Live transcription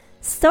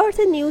Start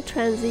a new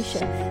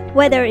transition,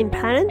 whether in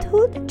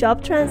parenthood,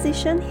 job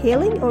transition,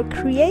 healing, or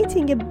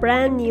creating a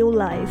brand new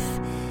life.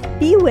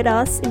 Be with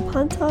us in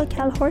Pantal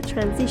Kalhor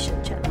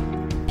Transition Channel.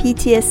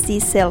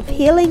 PTSD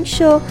Self-Healing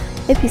Show,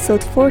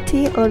 Episode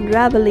 40,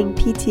 Unraveling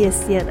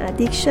PTSD and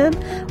Addiction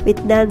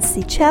with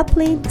Nancy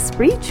Chaplin,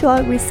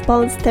 spiritual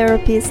response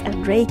therapist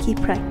and Reiki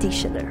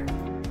practitioner.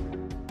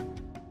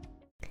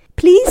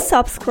 Please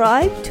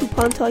subscribe to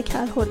Pantal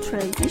Kalhor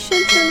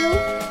Transition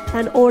Channel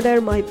and order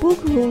my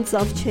book, Rules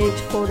of Change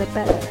for the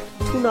Better.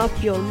 Tune up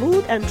your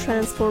mood and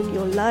transform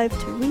your life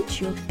to reach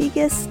your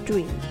biggest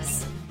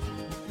dreams.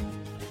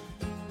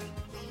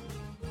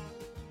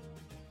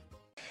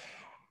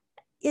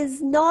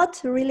 It's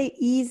not really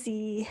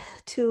easy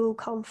to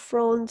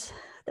confront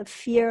the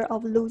fear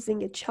of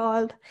losing a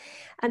child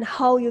and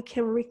how you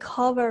can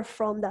recover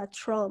from that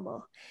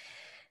trauma.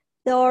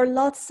 There are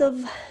lots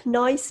of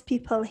nice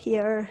people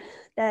here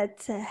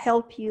that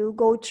help you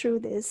go through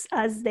this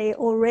as they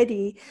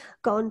already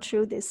gone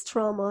through this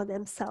trauma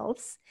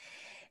themselves.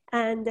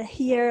 And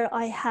here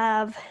I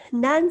have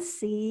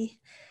Nancy,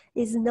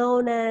 is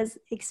known as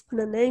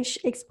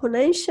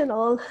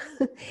exponential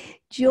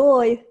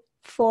joy,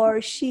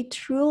 for she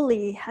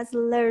truly has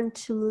learned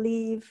to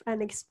live an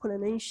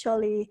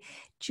exponentially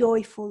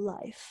joyful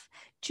life.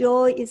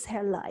 Joy is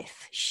her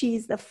life. She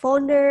is the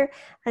founder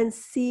and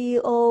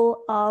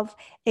CEO of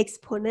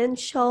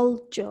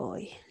Exponential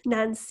Joy.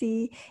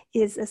 Nancy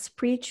is a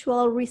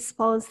spiritual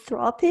response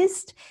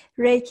therapist,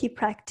 Reiki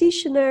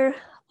practitioner,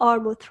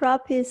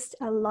 aromatherapist,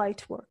 and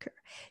light worker.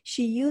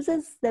 She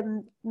uses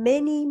the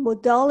many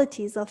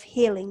modalities of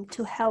healing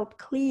to help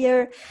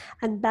clear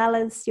and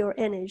balance your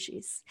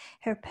energies.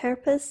 Her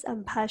purpose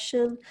and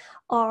passion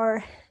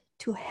are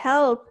to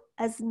help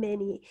as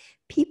many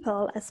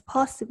people as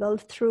possible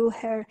through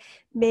her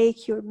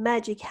Make Your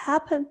Magic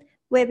Happen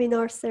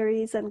webinar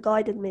series and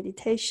guided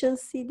meditation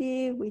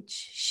CD, which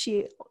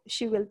she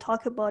will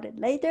talk about it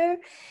later.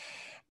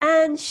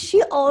 And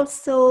she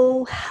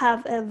also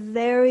have a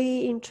very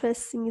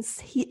interesting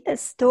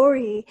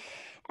story,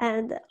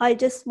 and I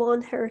just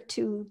want her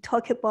to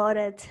talk about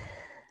it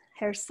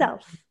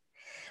herself.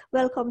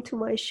 Welcome to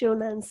my show,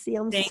 Nancy.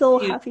 I'm so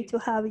happy to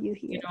have you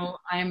here. You know,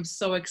 I'm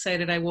so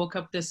excited. I woke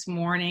up this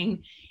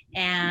morning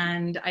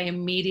and I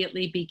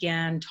immediately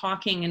began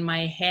talking in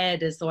my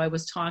head as though I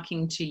was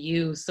talking to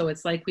you. So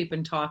it's like we've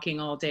been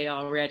talking all day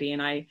already,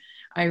 and I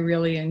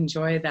really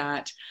enjoy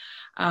that.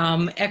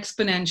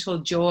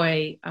 Exponential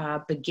Joy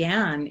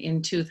began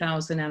in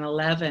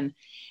 2011,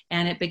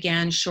 and it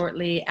began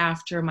shortly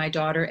after my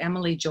daughter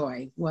Emily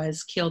Joy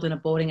was killed in a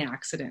boating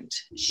accident.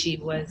 She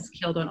was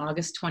killed on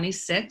August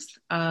 26th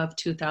of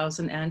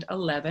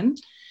 2011.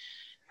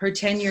 Her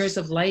 10 years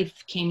of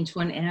life came to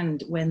an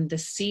end when the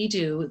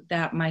Sea-Doo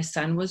that my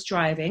son was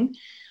driving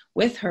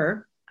with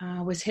her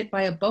was hit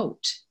by a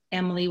boat.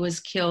 Emily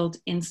was killed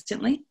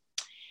instantly,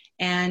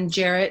 and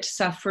Jarrett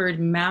suffered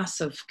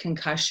massive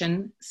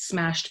concussion,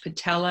 smashed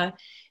patella.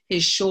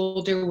 His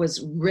shoulder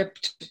was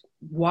ripped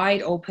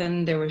wide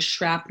open. There was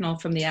shrapnel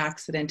from the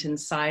accident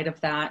inside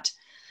of that.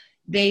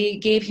 They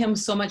gave him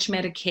so much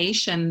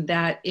medication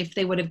that if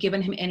they would have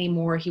given him any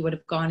more, he would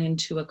have gone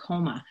into a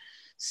coma.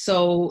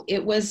 So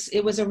it was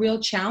a real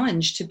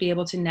challenge to be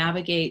able to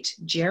navigate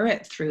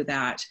Jarrett through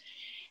that.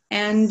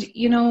 And,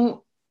 you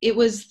know, it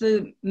was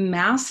the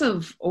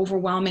massive,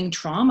 overwhelming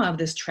trauma of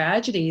this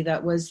tragedy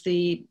that was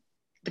the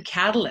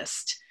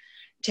catalyst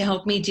to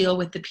help me deal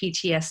with the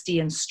PTSD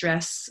and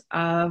stress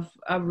of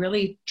a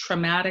really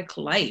traumatic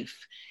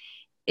life.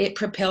 It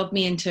propelled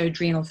me into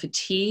adrenal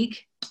fatigue,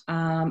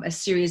 a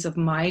series of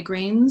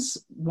migraines,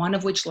 one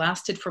of which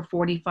lasted for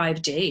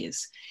 45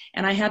 days.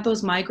 And I had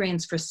those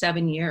migraines for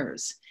 7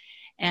 years.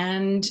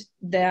 And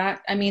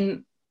that, I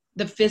mean,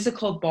 the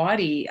physical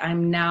body,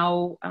 I'm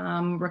now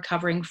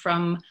recovering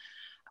from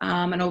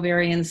an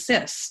ovarian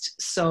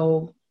cyst.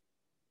 So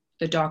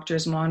the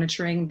doctor's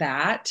monitoring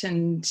that,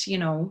 and,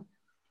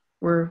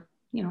 we're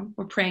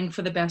praying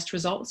for the best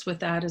results with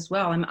that as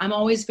well. I'm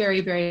always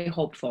very, very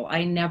hopeful.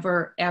 I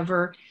never,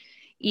 ever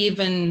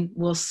even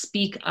will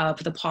speak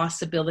of the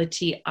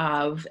possibility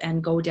of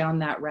and go down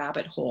that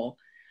rabbit hole.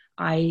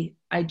 I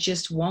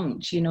just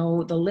won't.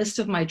 The list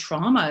of my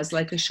trauma is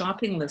like a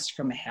shopping list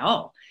from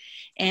hell.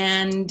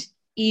 And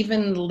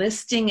even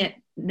listing it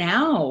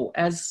now,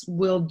 as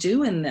we'll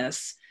do in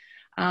this,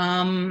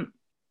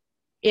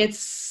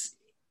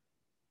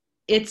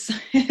 it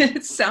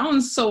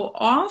sounds so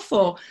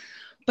awful,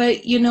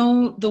 but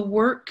the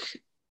work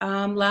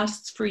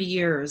lasts for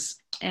years,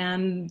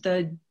 and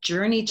the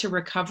journey to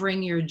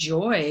recovering your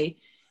joy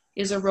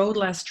is a road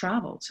less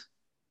traveled.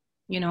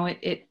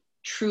 It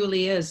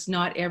truly is.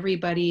 Not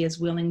everybody is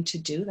willing to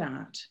do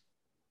that.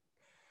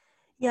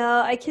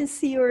 Yeah, I can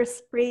see your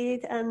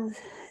spirit and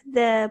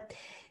the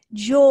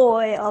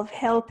joy of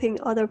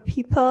helping other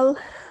people.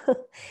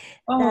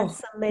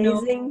 That's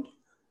amazing.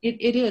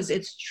 It is.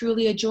 It's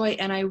truly a joy.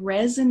 And I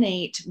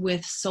resonate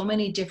with so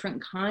many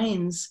different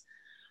kinds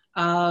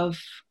of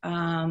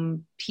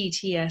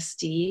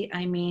PTSD.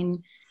 I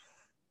mean,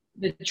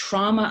 the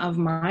trauma of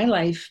my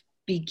life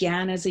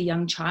began as a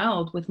young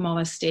child with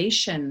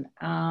molestation.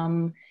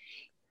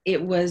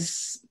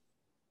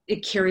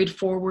 It carried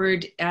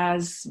forward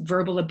as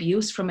verbal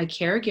abuse from a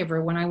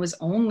caregiver when I was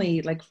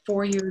only like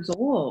 4 years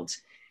old.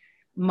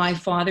 My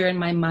father and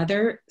my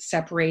mother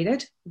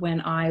separated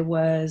when I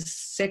was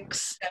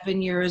 6,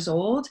 7 years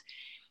old,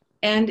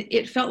 and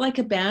it felt like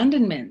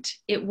abandonment.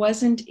 It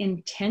wasn't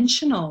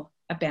intentional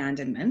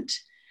abandonment,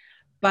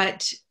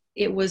 but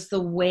it was the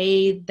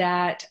way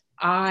that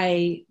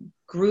I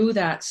grew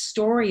that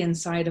story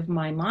inside of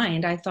my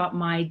mind. I thought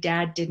my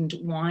dad didn't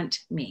want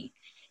me,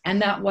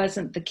 and that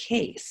wasn't the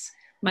case.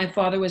 My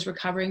father was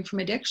recovering from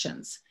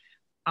addictions.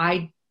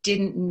 I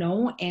didn't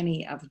know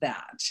any of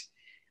that.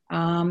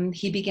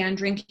 He began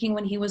drinking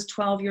when he was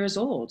 12 years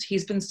old.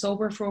 He's been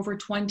sober for over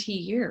 20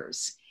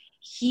 years.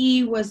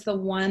 He was the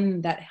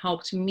one that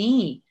helped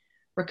me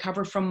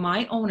recover from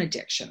my own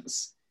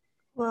addictions.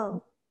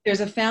 Wow. There's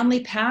a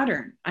family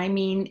pattern. I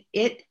mean,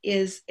 it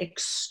is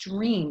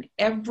extreme.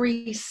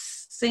 Every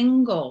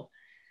single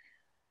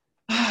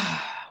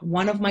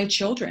one of my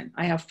children,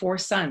 I have 4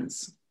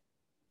 sons,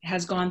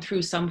 has gone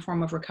through some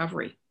form of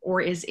recovery,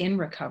 or is in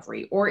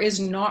recovery, or is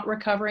not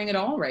recovering at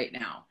all right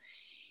now.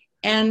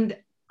 And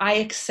I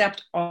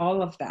accept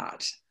all of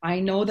that. I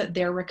know that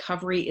their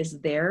recovery is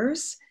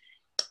theirs.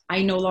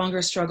 I no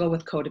longer struggle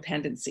with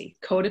codependency.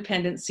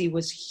 Codependency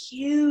was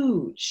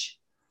huge,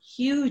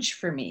 huge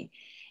for me.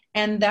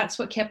 And that's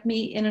what kept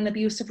me in an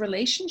abusive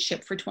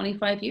relationship for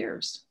 25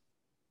 years.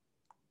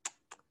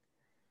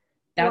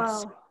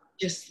 That's Wow.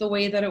 just the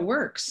way that it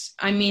works.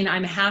 I mean,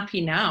 I'm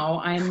happy now.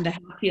 I'm the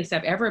happiest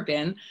I've ever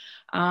been.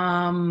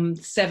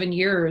 7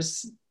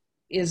 years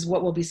is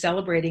what we'll be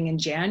celebrating in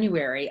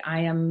January.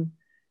 I'm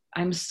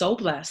so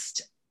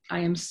blessed. I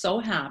am so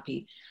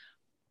happy.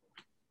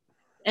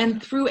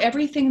 And through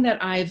everything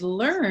that I've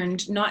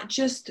learned, not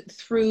just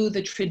through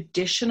the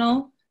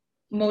traditional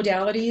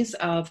modalities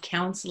of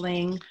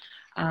counseling,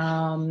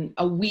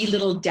 a wee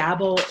little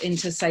dabble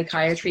into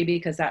psychiatry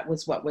because that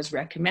was what was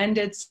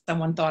recommended.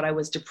 Someone thought I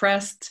was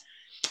depressed.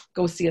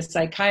 Go see a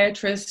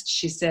psychiatrist.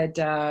 She said,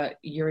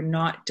 you're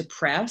not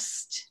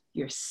depressed,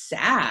 you're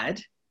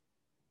sad,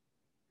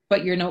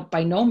 but you're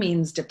by no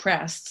means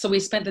depressed. So we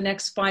spent the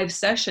next 5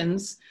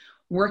 sessions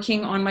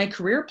working on my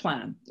career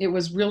plan. It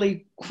was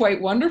really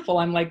quite wonderful.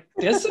 I'm like,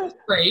 this is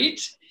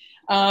great.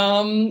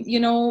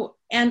 And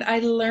I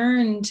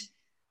learned,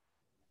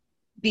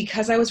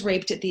 because I was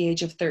raped at the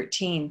age of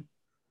 13,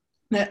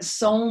 that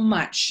so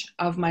much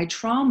of my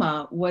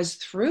trauma was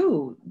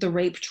through the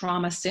rape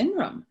trauma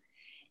syndrome.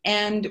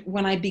 And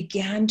when I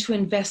began to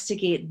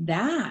investigate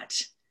that,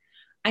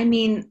 I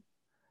mean,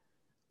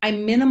 I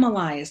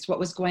minimalized what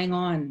was going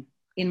on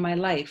in my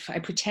life. I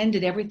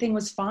pretended everything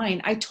was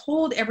fine. I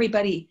told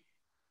everybody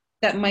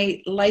that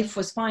my life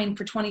was fine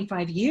for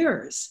 25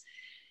 years.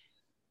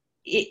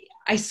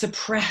 I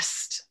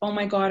suppressed, oh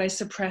my God, I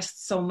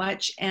suppressed so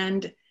much.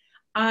 And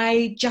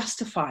I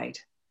justified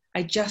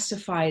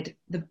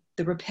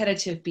the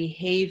repetitive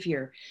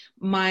behavior.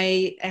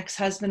 My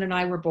ex-husband and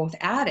I were both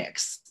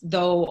addicts,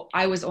 though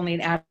I was only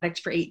an addict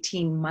for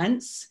 18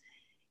 months.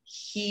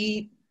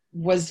 He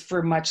was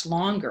for much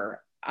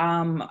longer.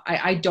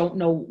 I don't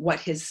know what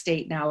his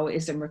state now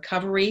is in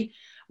recovery.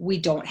 We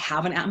don't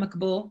have an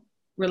amicable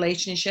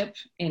relationship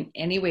in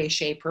any way,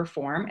 shape, or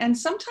form. And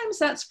sometimes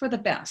that's for the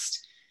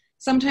best.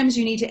 Sometimes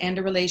you need to end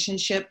a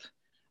relationship.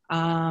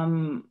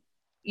 There's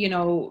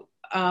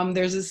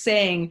a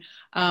saying,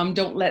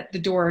 don't let the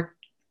door,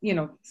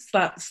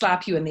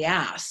 slap you in the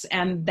ass.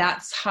 And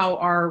that's how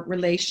our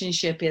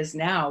relationship is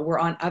now. We're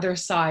on other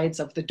sides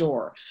of the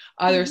door,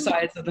 other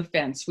sides of the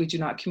fence. We do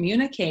not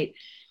communicate.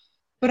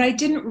 But I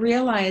didn't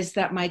realize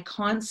that my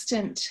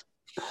constant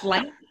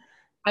flight,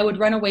 I would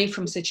run away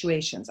from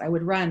situations. I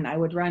would run, and I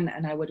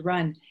would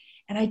run.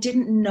 And I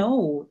didn't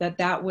know that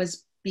that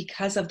was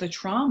because of the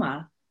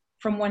trauma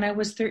from when I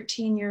was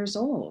 13 years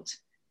old.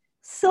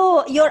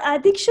 So your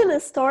addiction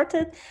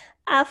started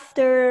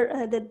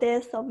after the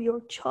death of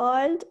your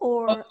child,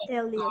 or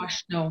earlier?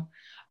 Gosh, no.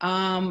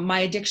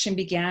 My addiction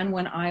began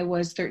when I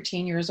was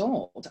 13 years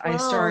old.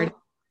 Wow.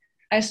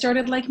 I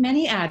started like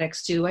many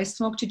addicts do. I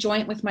smoked a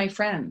joint with my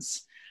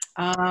friends.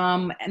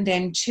 And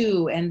then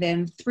 2, and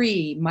then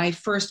 3. My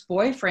first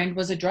boyfriend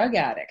was a drug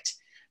addict.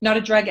 Not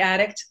a drug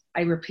addict,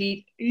 I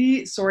repeat,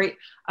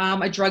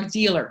 a drug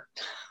dealer.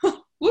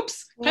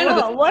 Whoops.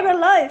 What a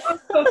life.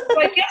 So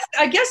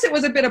I guess it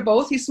was a bit of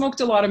both. He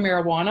smoked a lot of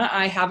marijuana.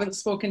 I haven't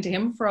spoken to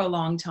him for a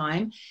long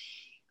time.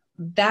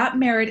 That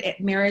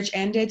marriage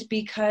ended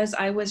because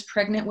I was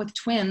pregnant with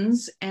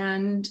twins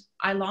and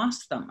I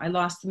lost them. I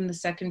lost them in the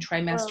second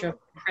trimester of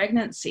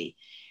pregnancy.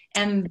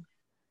 And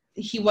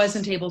he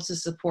wasn't able to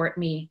support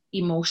me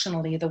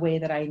emotionally the way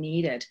that I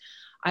needed.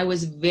 I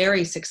was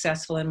very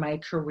successful in my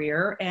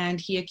career, and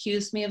he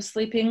accused me of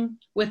sleeping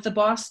with the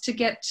boss to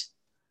get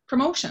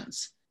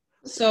promotions.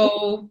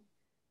 So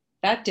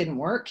that didn't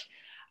work.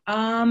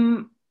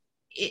 My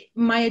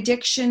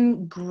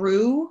addiction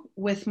grew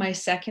with my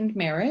second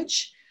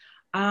marriage.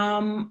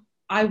 I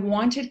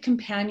wanted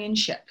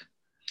companionship.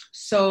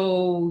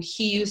 So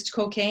he used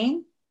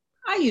cocaine.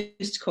 I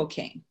used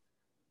cocaine.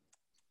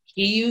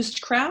 He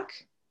used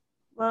crack.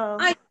 Wow.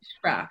 I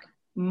used crack.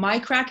 My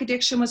crack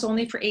addiction was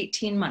only for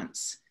 18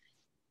 months.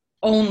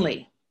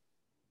 Only.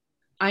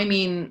 I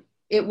mean,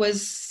 it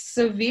was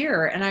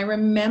severe. And I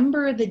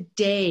remember the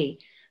day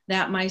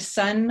that my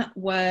son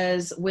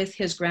was with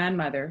his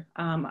grandmother.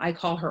 I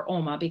call her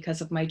Oma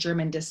because of my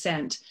German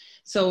descent.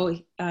 So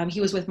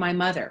he was with my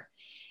mother.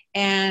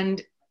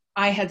 And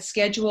I had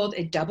scheduled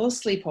a double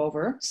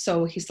sleepover.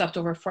 So he slept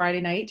over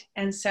Friday night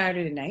and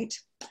Saturday night.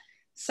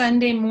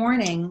 Sunday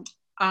morning,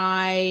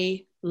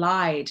 I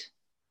lied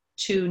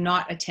to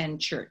not attend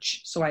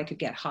church so I could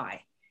get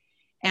high.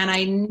 And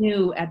I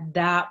knew at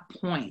that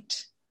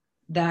point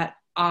that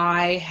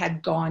I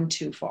had gone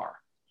too far.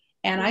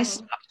 And I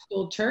stopped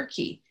cold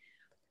turkey.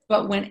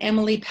 But when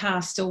Emily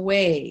passed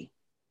away,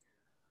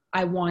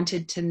 I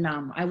wanted to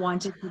numb. I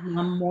wanted to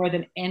numb more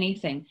than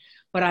anything.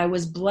 But I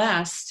was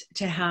blessed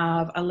to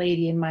have a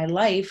lady in my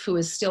life who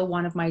is still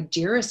one of my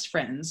dearest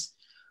friends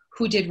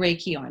who did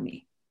Reiki on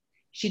me.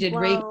 She did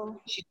Reiki,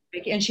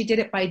 and she did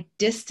it by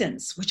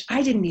distance, which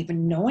I didn't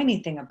even know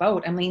anything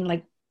about. I mean,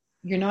 like,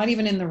 you're not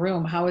even in the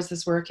room. How is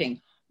this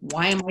working?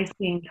 Why am I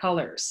seeing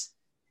colors?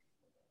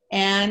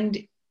 And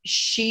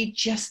she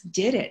just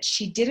did it.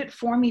 She did it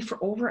for me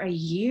for over a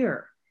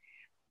year.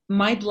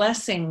 My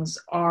blessings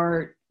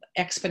are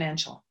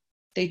exponential.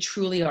 They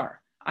truly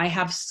are. I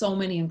have so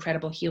many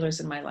incredible healers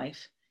in my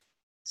life.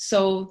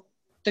 So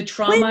the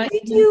trauma. When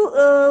did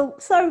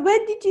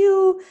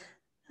you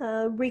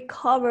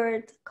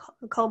recovered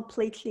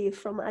completely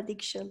from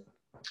addiction?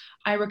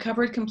 I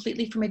recovered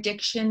completely from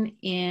addiction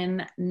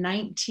in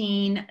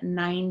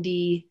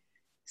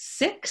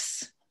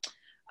 1996.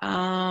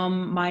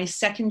 My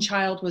second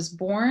child was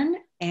born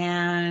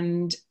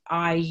and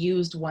I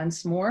used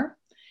once more.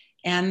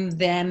 And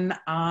then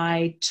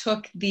I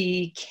took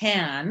the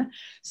can.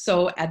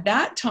 So at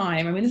that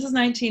time, I mean, this is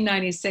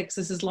 1996.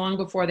 This is long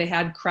before they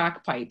had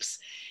crack pipes.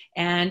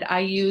 And I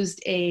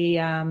used a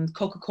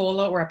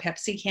Coca-Cola or a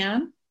Pepsi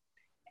can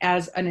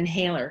as an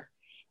inhaler.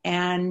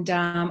 And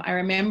I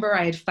remember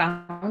I had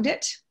found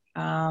it.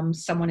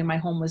 Someone in my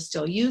home was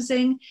still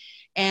using.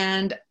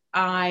 And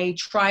I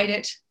tried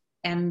it.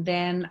 And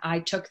then I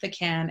took the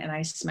can and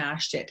I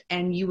smashed it.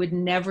 And you would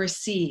never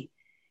see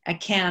a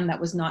can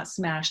that was not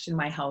smashed in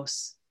my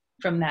house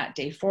from that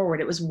day forward.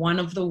 It was one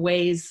of the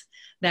ways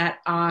that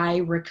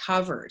I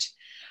recovered.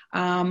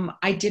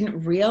 I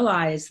didn't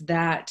realize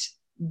that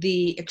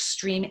the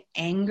extreme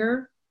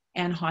anger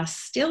and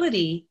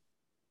hostility,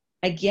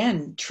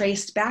 again,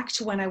 traced back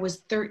to when I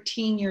was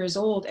 13 years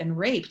old and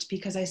raped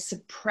because I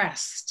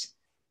suppressed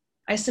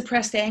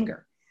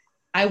anger.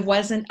 I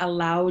wasn't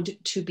allowed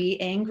to be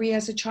angry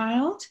as a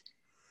child.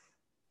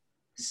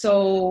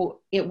 So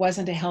it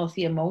wasn't a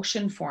healthy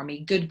emotion for me.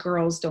 Good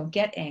girls don't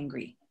get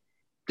angry.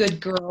 Good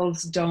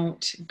girls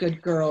don't.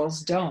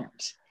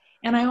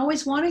 And I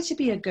always wanted to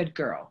be a good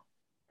girl.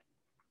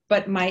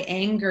 But my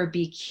anger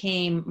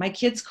became, my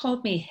kids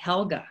called me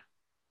Helga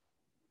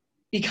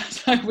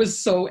because I was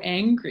so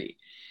angry.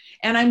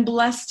 And I'm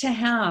blessed to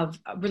have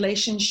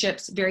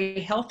relationships, very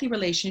healthy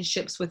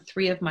relationships with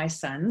 3 of my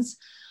sons.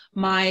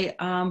 My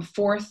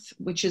fourth,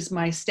 which is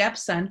my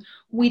stepson,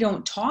 we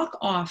don't talk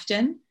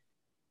often,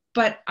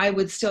 but I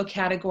would still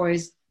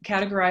categorize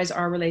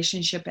our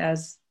relationship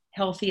as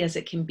healthy as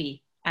it can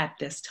be at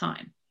this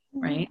time,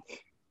 right?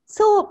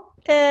 So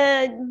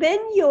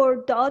when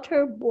your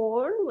daughter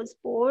was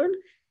born,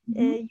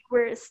 you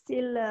were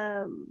still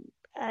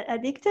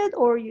addicted,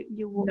 or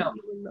you were not?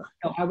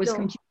 No, I was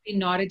completely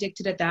not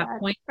addicted at that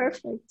point.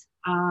 Perfect.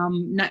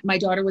 My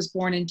daughter was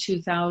born in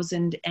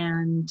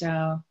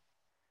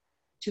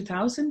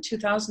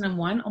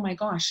 2001. Oh my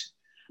gosh.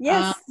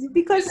 Yes,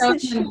 because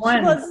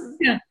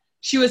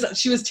she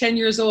was 10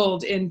 years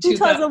old in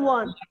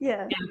 2001.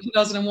 Yeah.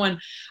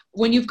 2001.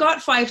 When you've got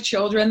 5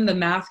 children, the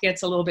math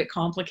gets a little bit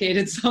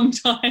complicated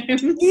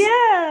sometimes.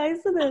 Yeah,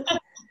 isn't it?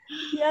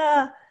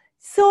 Yeah.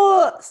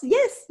 So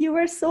yes, you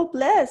were so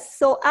blessed.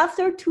 So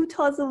after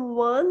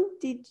 2001,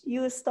 did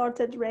you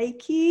started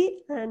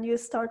Reiki and you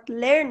start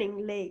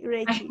learning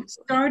Reiki? I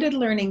started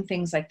learning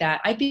things like that.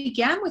 I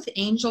began with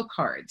angel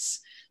cards.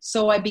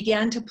 So I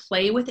began to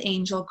play with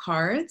angel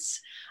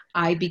cards.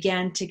 I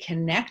began to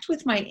connect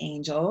with my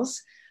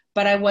angels,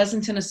 but I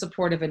wasn't in a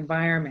supportive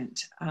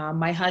environment.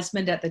 My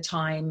husband at the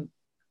time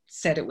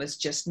said it was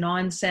just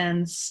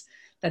nonsense,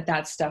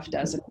 that stuff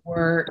doesn't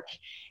work.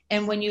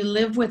 And when you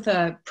live with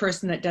a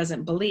person that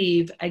doesn't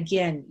believe,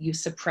 again, you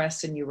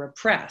suppress and you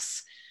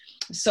repress.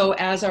 So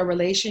as our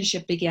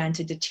relationship began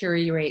to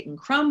deteriorate and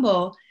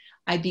crumble,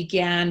 I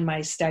began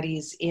my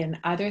studies in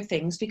other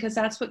things because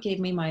that's what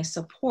gave me my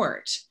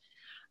support.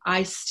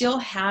 I still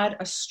had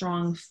a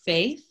strong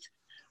faith.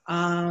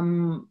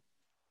 I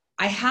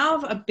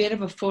have a bit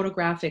of a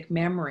photographic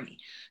memory.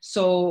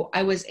 So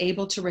I was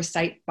able to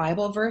recite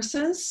Bible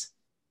verses.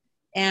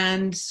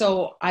 And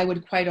so I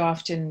would quite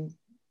often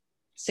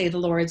say the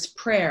Lord's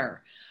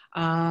Prayer.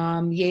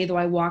 Yea, though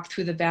I walk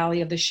through the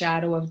valley of the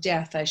shadow of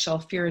death, I shall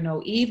fear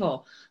no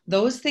evil.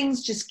 Those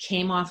things just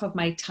came off of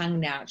my tongue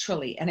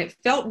naturally. And it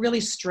felt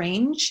really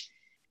strange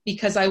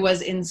because I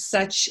was in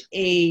such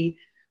an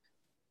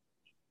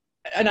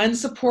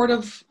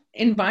unsupportive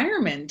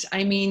environment.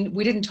 I mean,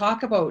 we didn't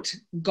talk about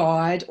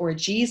God or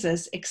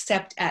Jesus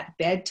except at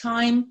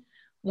bedtime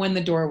when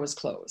the door was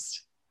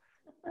closed.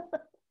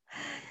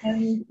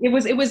 And it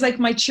was like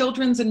my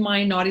children's and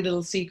my naughty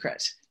little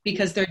secret,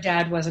 because their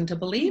dad wasn't a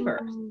believer.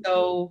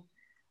 So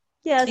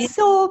yeah,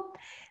 so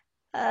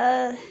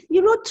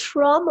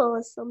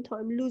trauma,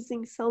 sometimes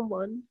losing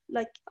someone.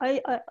 Like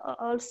I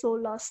also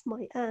lost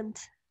my aunt,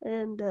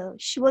 and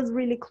she was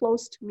really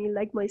close to me,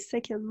 like my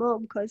second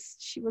mom, because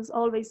she was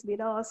always with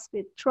us,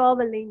 with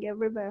traveling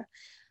everywhere.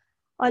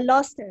 I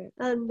lost her,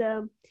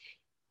 and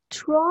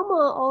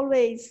trauma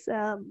always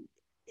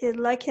is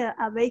like an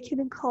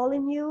awakening call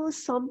in you.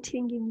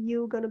 Something in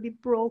you gonna be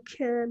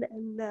broken,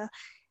 and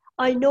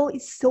I know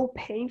it's so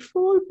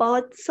painful,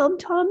 but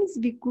sometimes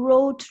we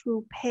grow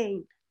through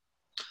pain.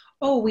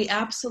 Oh, we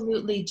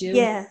absolutely do.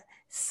 Yeah,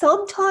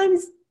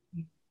 sometimes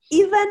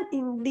even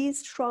in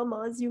these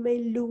traumas, you may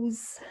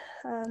lose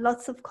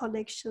lots of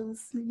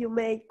connections. You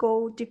may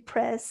go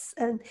depressed,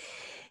 and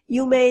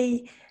you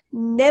may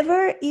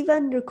never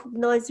even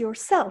recognize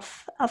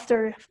yourself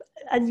after,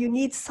 and you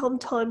need some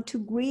time to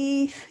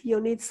grieve. You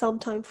need some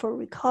time for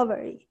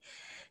recovery,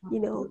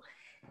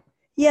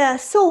 Yeah,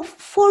 so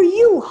for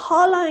you,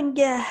 how long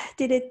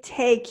did it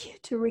take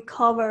to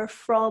recover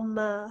from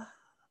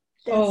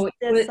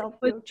death of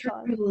your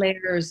child?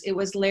 Layers. It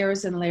was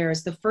layers and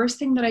layers. The first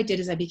thing that I did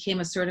is I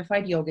became a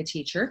certified yoga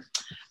teacher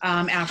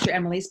after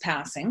Emily's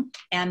passing.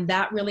 And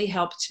that really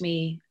helped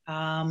me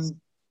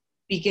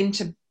begin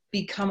to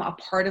become a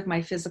part of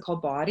my physical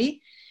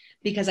body,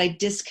 because I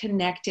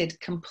disconnected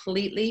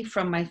completely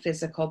from my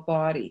physical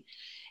body.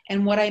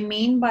 And what I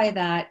mean by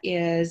that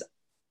is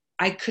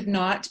I could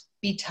not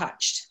be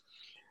touched.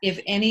 If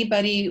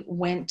anybody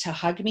went to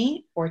hug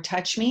me or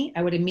touch me,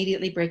 I would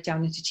immediately break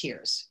down into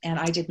tears. And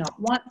I did not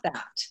want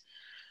that.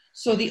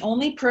 So the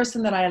only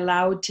person that I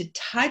allowed to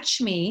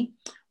touch me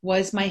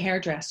was my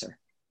hairdresser.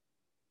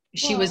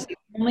 She was the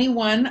only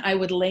one. I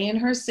would lay in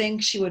her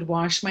sink. She would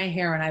wash my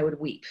hair and I would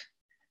weep.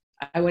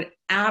 I would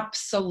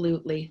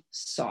absolutely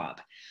sob.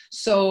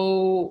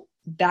 So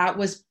that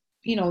was,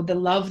 the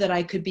love that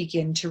I could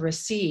begin to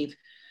receive.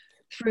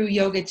 Through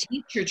yoga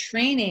teacher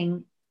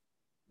training,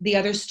 the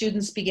other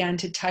students began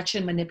to touch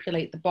and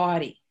manipulate the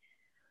body.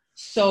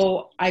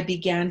 So I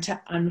began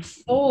to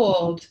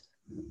unfold,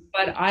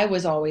 but I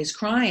was always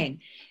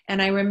crying.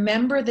 And I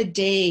remember the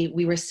day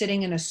we were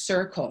sitting in a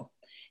circle,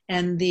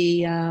 and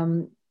the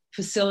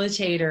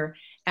facilitator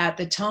at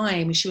the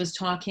time, she was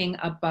talking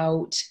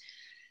about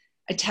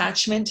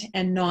attachment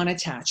and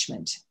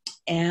non-attachment.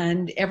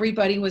 And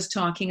everybody was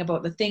talking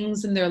about the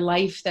things in their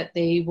life that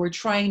they were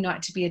trying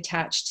not to be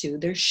attached to,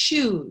 their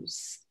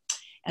shoes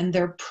and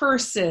their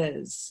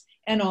purses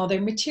and all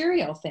their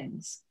material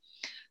things.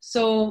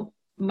 So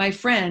my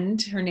friend,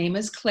 her name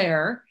is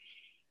Claire,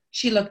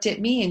 she looked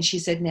at me and she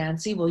said,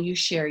 "Nancy, will you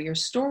share your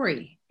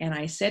story?" And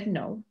I said,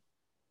 "No."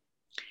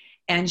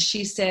 And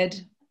she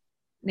said,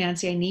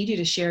 "Nancy, I need you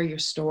to share your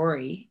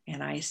story."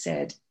 And I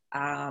said,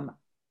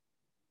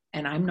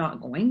 and I'm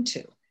not going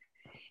to.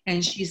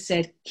 And she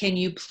said, "Can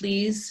you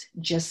please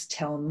just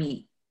tell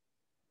me?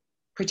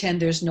 Pretend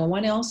there's no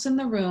one else in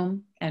the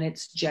room and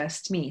it's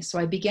just me." So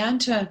I began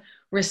to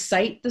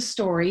recite the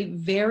story,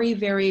 very,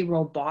 very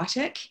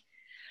robotic.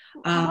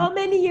 How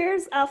many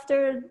years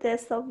after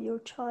death of your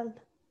child?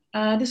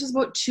 This was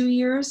about 2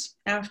 years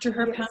after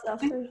her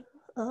passing.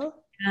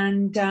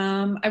 And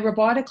I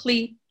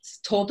robotically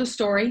told the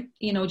story,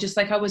 just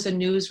like I was a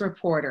news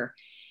reporter.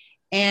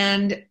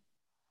 And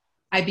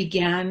I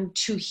began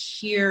to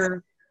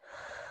hear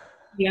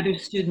the other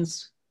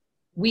students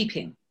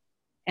weeping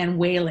and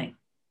wailing.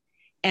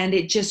 And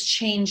it just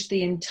changed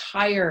the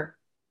entire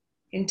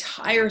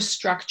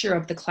structure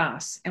of the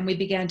class. And we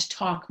began to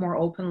talk more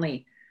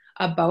openly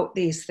about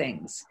these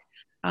things.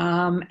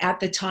 At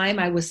the time,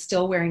 I was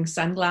still wearing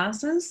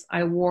sunglasses.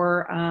 I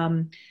wore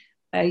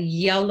a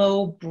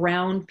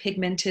yellow-brown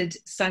pigmented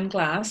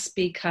sunglass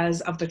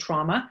because of the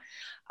trauma.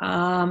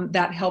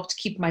 That helped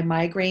keep my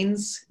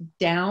migraines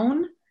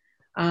down.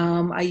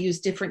 I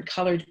used different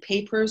colored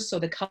papers, so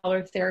the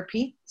color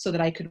therapy, so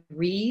that I could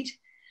read.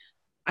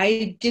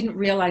 I didn't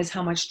realize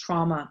how much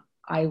trauma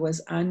I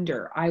was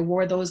under. I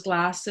wore those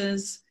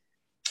glasses,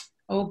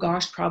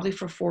 probably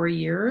for 4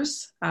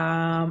 years.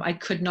 I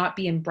could not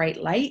be in bright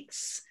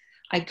lights.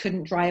 I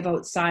couldn't drive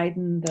outside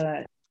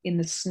in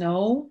the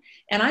snow.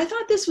 And I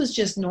thought this was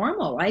just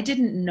normal. I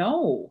didn't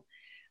know,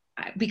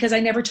 because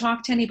I never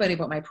talked to anybody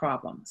about my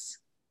problems.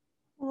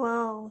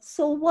 Wow.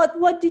 So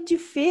what did you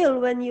feel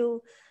when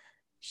you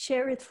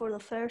share it for the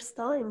first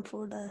time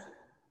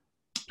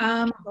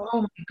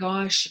oh my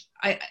gosh,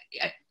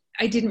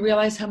 I didn't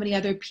realize how many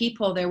other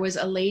people. There was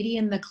a lady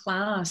in the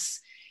class,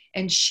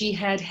 and she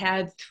had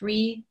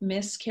 3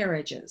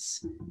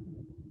 miscarriages,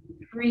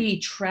 3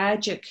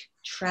 tragic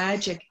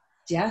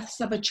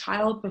deaths of a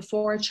child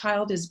before a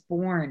child is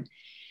born.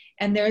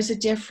 And there's a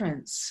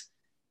difference.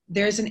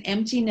 There's an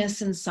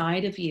emptiness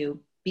inside of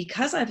you.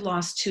 Because I've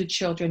lost 2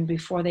 children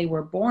before they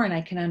were born,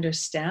 I can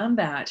understand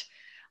that.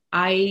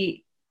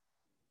 I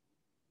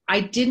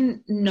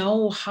didn't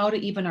know how to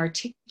even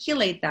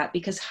articulate that,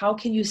 because how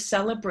can you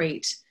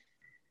celebrate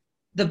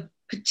the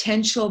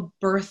potential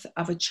birth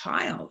of a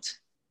child?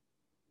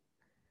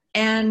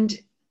 And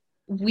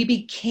we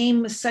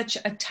became such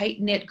a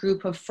tight-knit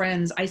group of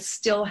friends. I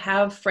still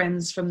have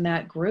friends from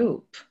that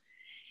group.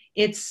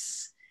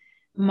 It's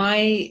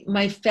my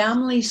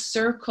family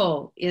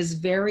circle is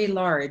very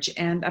large,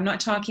 and I'm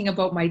not talking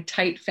about my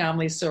tight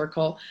family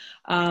circle.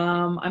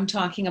 I'm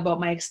talking about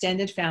my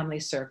extended family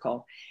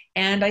circle.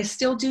 And I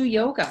still do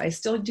yoga. I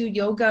still do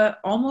yoga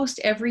almost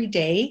every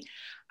day.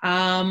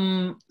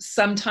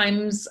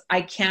 Sometimes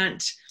I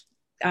can't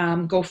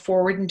go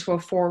forward into a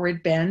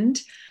forward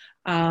bend,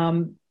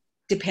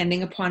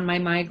 depending upon my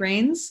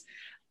migraines.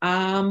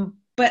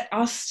 But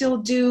I'll still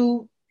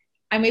do,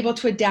 I'm able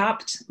to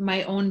adapt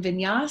my own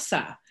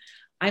vinyasa.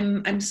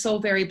 I'm so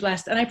very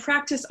blessed. And I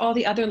practice all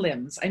the other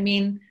limbs. I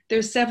mean,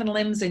 there's 7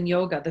 limbs in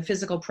yoga. The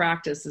physical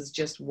practice is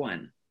just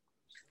one.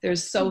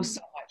 There's so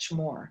much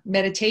more.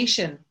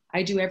 Meditation,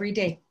 I do every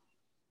day.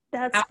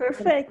 That's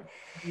perfect.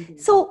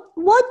 So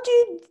what do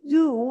you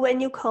do when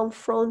you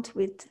confront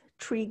with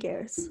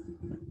triggers?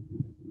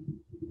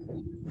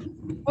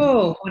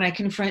 Oh, when I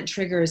confront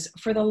triggers,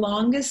 for the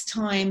longest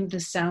time, the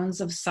sounds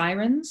of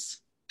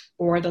sirens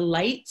or the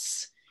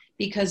lights,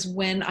 because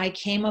when I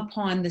came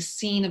upon the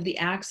scene of the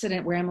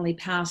accident where Emily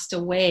passed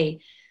away,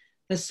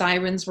 the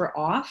sirens were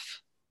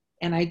off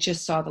and I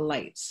just saw the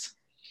lights.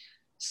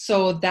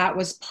 So that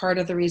was part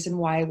of the reason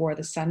why I wore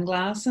the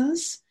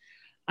sunglasses.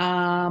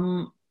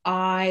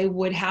 I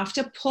would have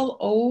to pull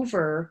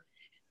over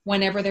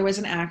whenever there was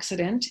an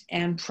accident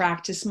and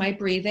practice my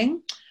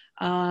breathing.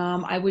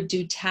 I would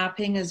do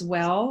tapping as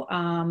well.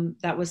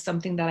 That was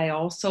something that I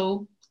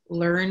also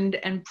learned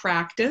and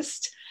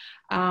practiced.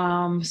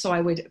 So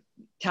I would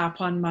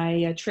tap on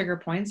my trigger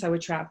points. I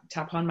would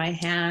tap on my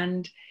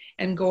hand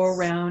and go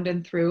around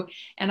and through.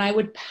 And I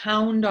would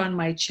pound on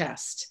my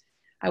chest.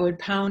 I would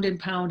pound and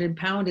pound and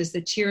pound as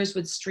the tears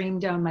would stream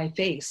down my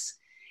face.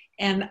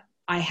 And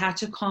I had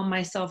to calm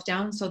myself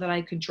down so that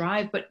I could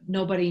drive, but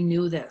nobody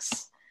knew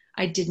this.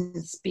 I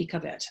didn't speak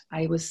of it.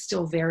 I was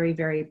still very,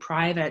 very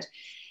private.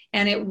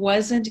 And it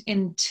wasn't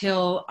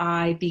until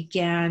I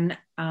began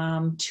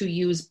to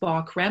use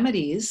Bach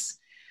remedies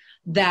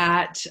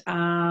that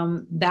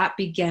that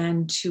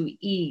began to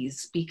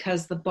ease,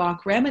 because the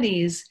Bach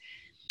remedies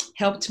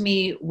helped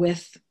me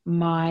with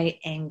my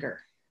anger.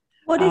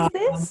 What is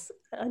this?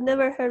 I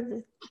never heard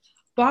it.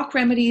 Bach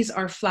remedies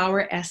are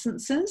flower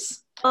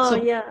essences. Oh,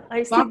 so yeah,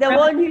 I see the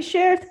one you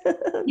shared.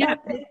 Yeah,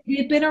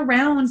 they've been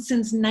around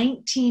since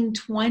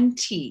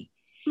 1920.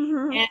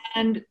 Mm-hmm.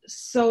 And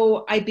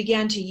so I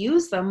began to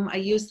use them. I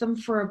used them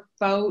for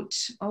about,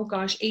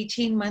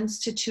 18 months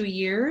to 2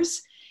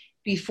 years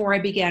before I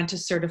began to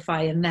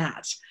certify in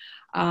that.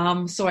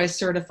 So I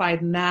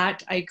certified in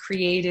that. I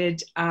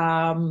created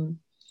a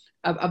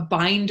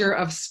binder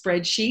of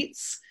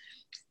spreadsheets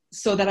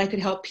so that I could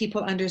help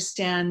people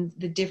understand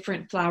the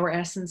different flower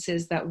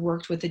essences that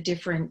worked with the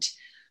different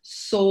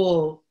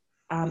soul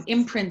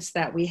imprints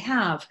that we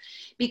have,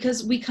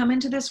 because we come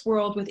into this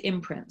world with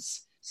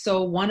imprints.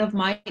 So one of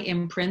my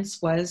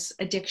imprints was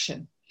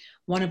addiction.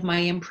 One of my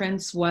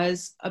imprints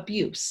was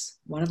abuse.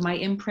 One of my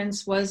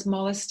imprints was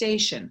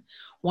molestation.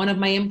 One of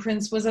my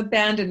imprints was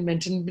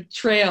abandonment and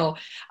betrayal.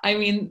 I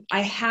mean,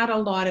 I had a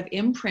lot of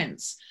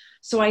imprints.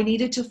 So I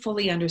needed to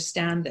fully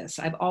understand this.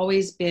 I've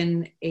always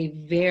been a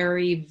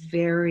very,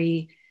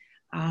 very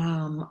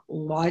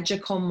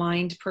logical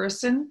mind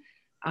person.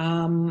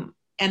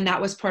 And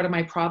that was part of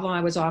my problem. I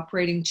was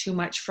operating too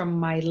much from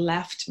my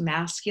left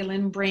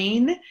masculine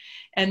brain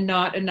and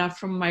not enough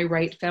from my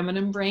right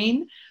feminine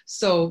brain.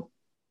 So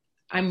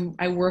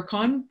I work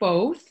on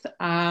both.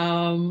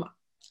 I'm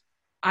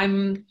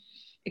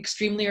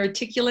extremely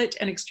articulate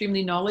and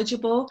extremely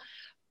knowledgeable,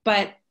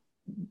 but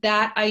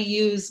that I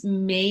use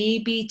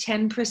maybe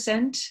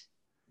 10%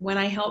 when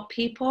I help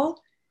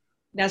people.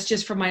 That's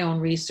just for my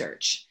own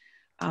research.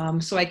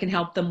 So I can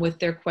help them with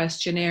their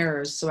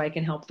questionnaires, so I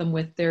can help them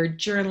with their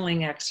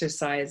journaling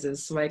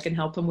exercises, so I can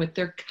help them with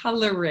their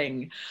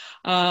coloring.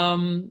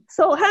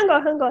 So hang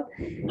on.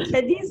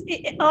 These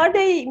are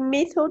they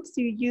methods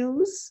you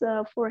use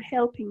for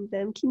helping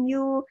them? Can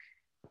you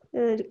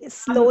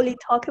slowly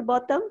talk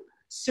about them?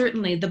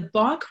 Certainly. The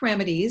Bach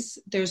remedies,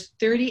 there's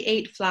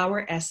 38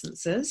 flower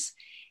essences,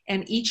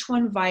 and each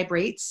one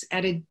vibrates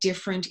at a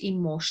different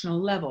emotional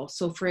level.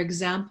 So for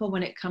example,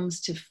 when it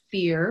comes to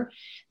fear,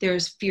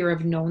 there's fear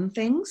of known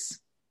things,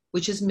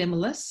 which is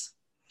mimulus,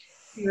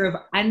 fear of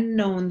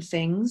unknown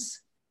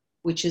things,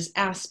 which is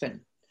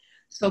aspen.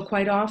 So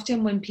quite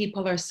often when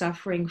people are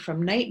suffering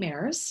from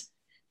nightmares,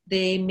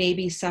 they may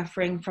be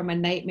suffering from a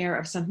nightmare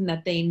of something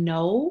that they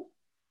know,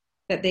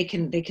 that they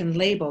can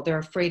label. They're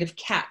afraid of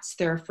cats,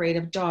 they're afraid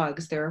of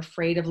dogs, they're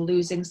afraid of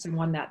losing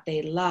someone that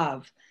they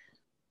love.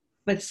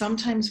 But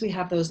sometimes we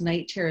have those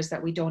night terrors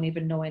that we don't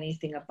even know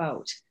anything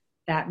about.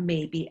 That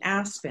may be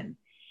aspen.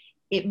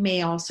 It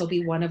may also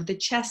be one of the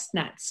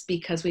chestnuts,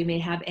 because we may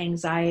have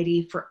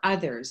anxiety for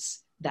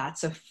others.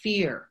 That's a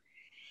fear.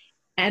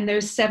 And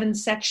there's 7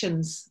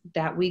 sections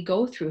that we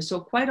go through. So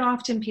quite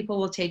often people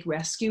will take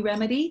Rescue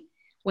Remedy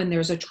when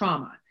there's a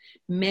trauma.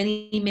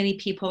 Many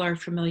people are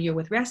familiar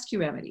with Rescue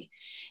Remedy.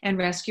 And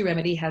Rescue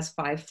Remedy has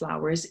 5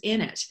 flowers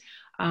in it.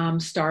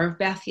 Star of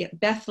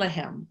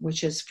Bethlehem,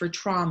 which is for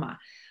trauma.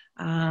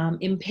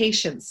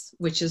 Impatience,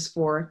 which is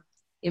for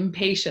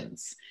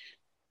impatience.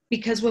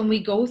 Because when we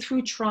go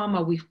through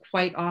trauma, we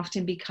quite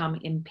often become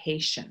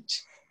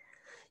impatient.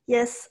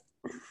 Yes.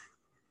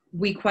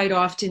 We quite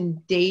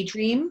often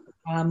daydream.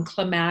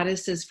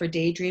 Clematis is for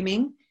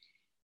daydreaming.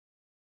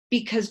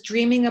 Because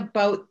dreaming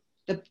about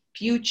the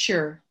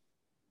future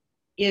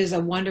is a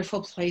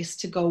wonderful place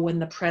to go when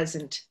the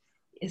present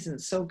isn't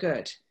so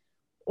good.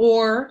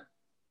 Or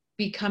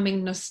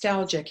becoming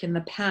nostalgic in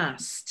the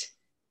past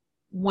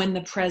when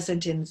the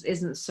present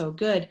isn't so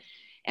good.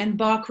 And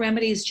Bach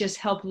remedies just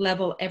help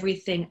level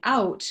everything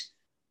out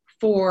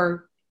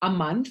for a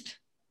month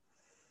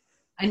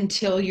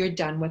until you're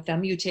done with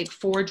them. You take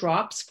 4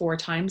 drops 4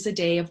 times a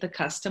day of the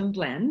custom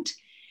blend.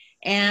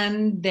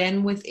 And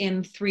then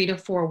within 3 to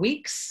 4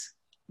 weeks,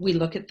 we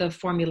look at the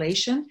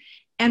formulation.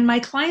 And my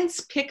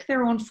clients pick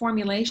their own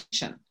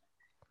formulation.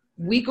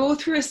 We go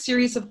through a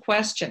series of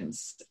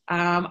questions.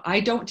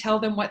 I don't tell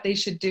them what they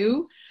should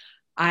do.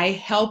 I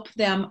help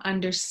them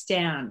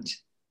understand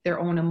their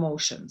own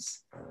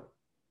emotions.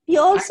 You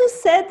also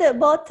said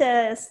about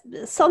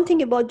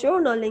something about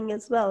journaling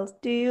as well.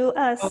 Do you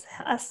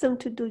ask them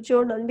to do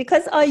journaling?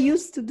 Because I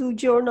used to do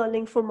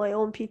journaling for my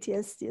own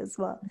PTSD as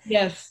well.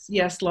 Yes,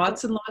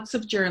 lots and lots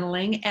of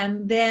journaling.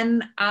 And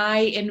then I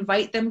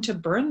invite them to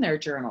burn their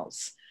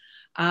journals.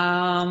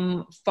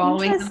 Following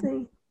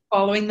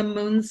the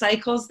moon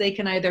cycles, they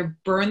can either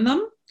burn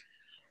them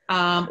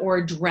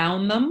or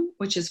drown them,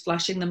 which is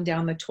flushing them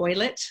down the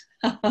toilet.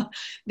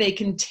 They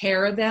can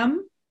tear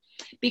them,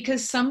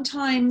 because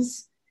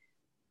sometimes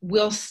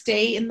we'll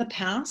stay in the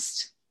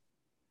past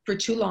for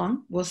too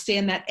long. We'll stay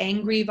in that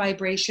angry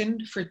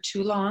vibration for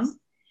too long,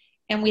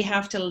 and we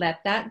have to let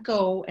that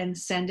go and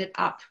send it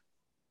up.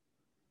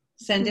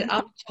 Send it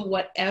up to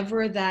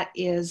whatever that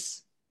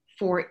is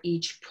for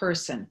each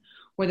person,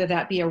 whether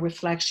that be a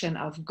reflection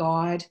of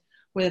God,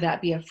 whether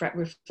that be a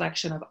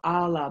reflection of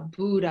Allah,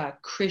 Buddha,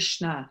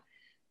 Krishna,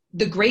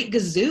 the Great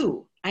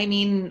Gazoo. I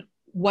mean,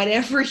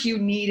 whatever you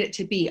need it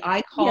to be.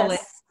 I call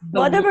it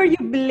whatever you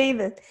believe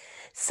it.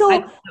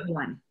 So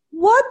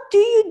what do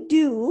you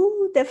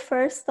do the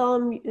first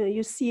time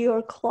you see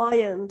your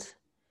client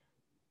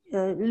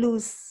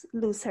lose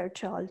her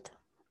child?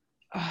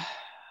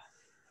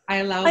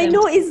 I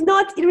know it's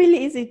not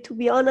really easy, to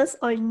be honest.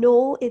 I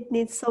know it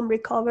needs some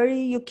recovery.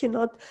 You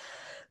cannot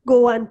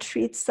go and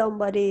treat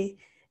somebody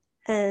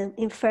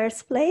in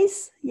first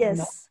place.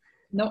 Yes.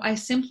 No, I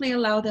simply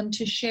allow them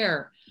to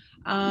share.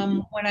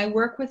 When I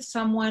work with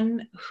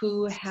someone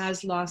who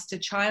has lost a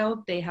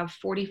child, they have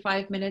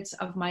 45 minutes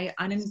of my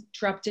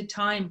uninterrupted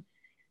time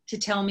to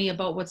tell me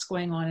about what's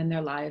going on in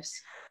their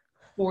lives.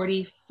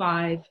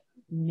 45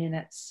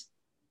 minutes.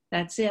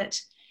 That's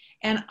it.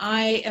 And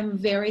I am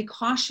very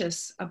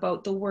cautious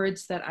about the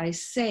words that I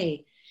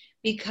say,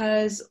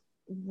 because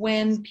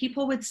when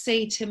people would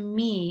say to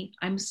me,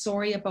 "I'm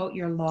sorry about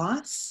your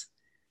loss,"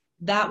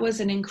 that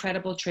was an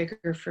incredible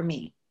trigger for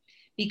me,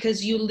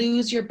 because you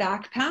lose your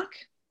backpack,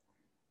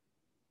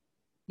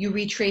 you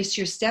retrace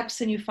your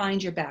steps, and you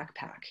find your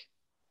backpack.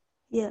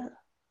 Yeah.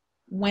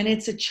 When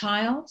it's a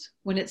child,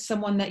 when it's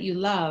someone that you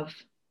love,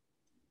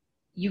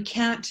 you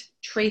can't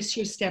trace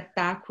your step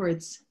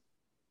backwards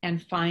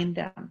and find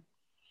them.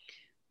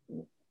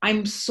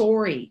 I'm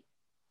sorry.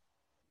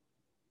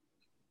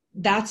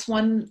 That's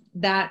one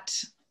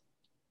that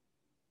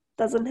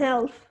doesn't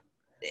help.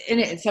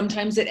 And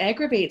sometimes it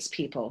aggravates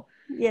people.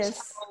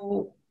 Yes.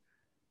 So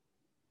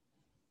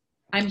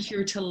I'm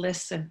here to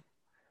listen.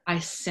 I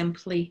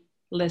simply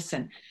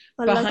listen.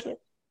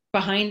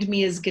 Behind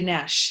me is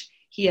Ganesh.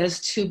 He has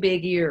 2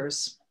 big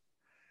ears.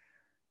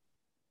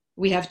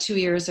 We have 2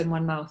 ears and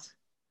 1 mouth.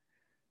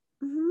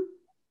 Mm-hmm.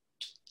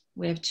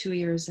 We have 2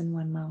 ears and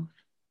 1 mouth.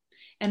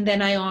 And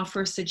then I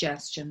offer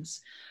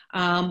suggestions.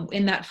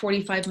 In that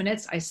 45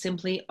 minutes, I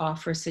simply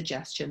offer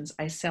suggestions.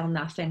 I sell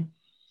nothing.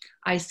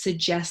 I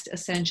suggest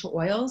essential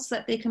oils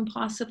that they can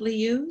possibly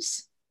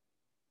use.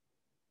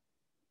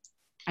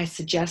 I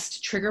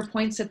suggest trigger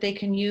points that they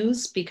can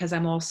use, because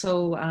I'm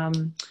also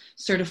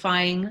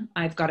certifying.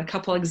 I've got a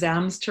couple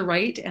exams to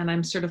write, and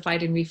I'm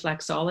certified in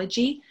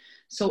reflexology.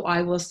 So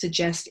I will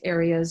suggest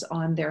areas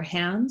on their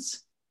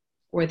hands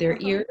or their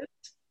ears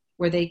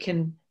where they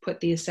can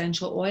put the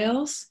essential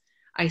oils.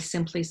 I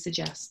simply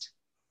suggest.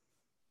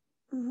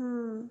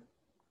 Mm-hmm.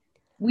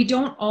 We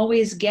don't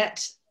always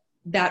get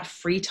that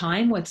free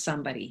time with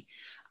somebody.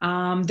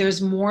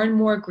 There's more and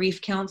more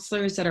grief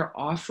counselors that are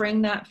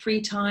offering that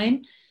free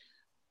time.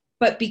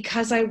 But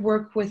because I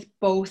work with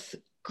both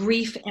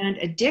grief and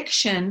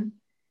addiction,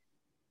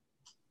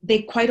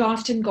 they quite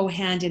often go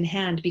hand in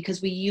hand,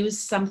 because we use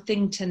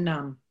something to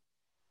numb,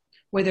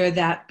 whether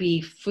that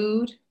be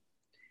food,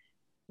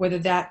 whether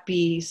that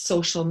be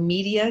social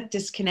media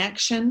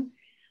disconnection.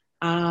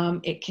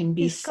 It can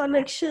be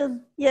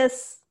disconnection.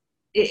 Yes.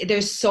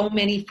 there's so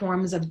many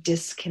forms of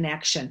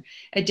disconnection.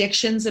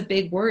 Addiction's a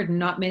big word, and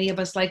not many of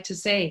us like to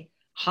say,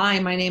 hi,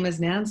 my name is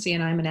Nancy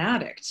and I'm an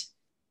addict.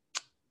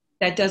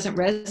 That doesn't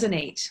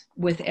resonate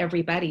with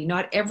everybody.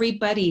 Not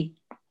everybody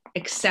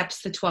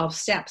accepts the 12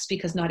 steps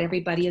because not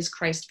everybody is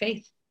Christ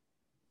faith.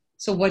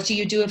 So what do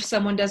you do if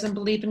someone doesn't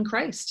believe in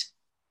Christ?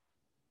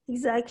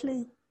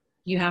 Exactly.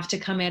 You have to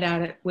come at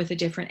it with a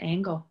different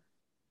angle,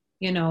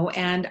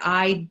 and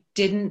I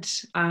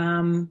didn't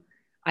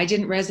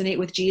resonate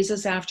with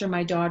Jesus after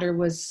my daughter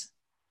was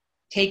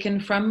taken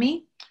from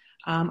me.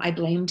 I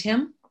blamed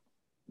him.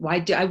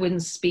 I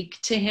wouldn't speak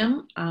to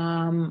him.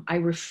 I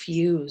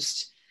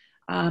refused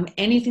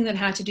anything that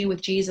had to do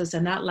with Jesus.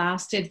 And that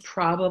lasted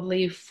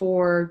probably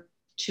for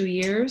 2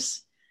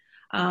 years.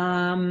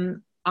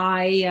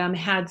 I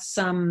had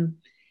some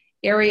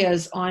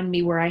areas on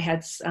me where I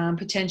had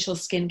potential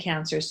skin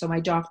cancer. So my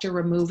doctor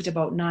removed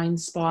about 9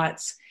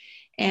 spots,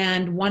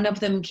 and one of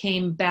them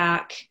came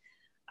back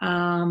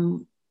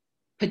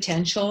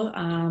potential.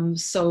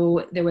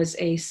 So there was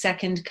a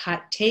second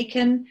cut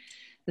taken.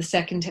 The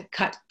second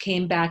cut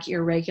came back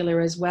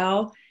irregular as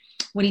well.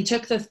 When he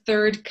took the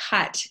third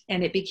cut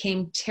and it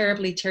became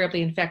terribly,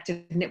 terribly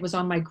infected, and it was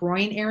on my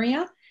groin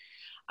area,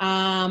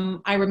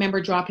 I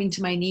remember dropping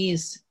to my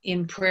knees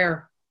in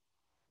prayer.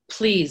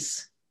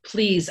 Please,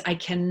 I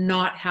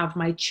cannot have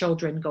my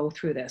children go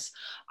through this.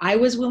 I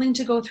was willing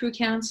to go through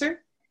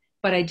cancer,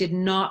 but I did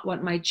not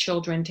want my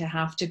children to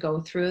have to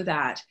go through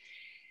that.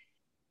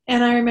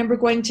 And I remember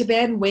going to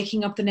bed and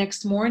waking up the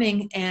next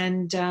morning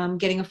and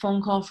getting a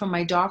phone call from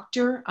my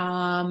doctor.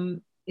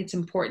 It's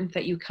important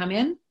that you come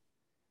in.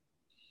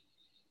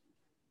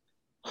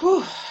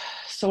 Whew.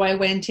 So I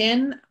went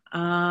in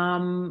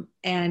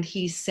and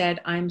he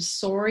said, I'm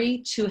sorry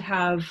to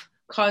have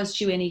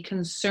caused you any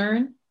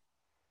concern.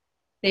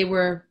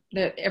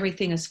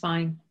 Everything is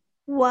fine.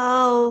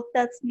 Wow,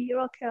 that's a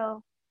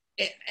miracle.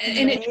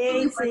 And it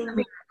truly was a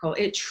miracle.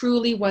 It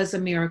truly was a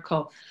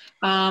miracle.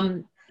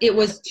 It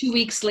was 2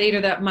 weeks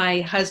later that my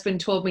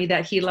husband told me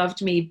that he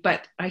loved me,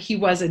 but he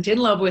wasn't in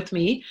love with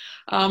me.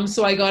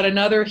 So I got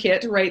another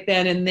hit right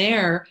then and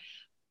there.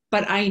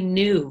 But I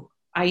knew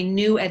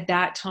at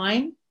that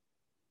time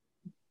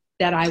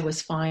that I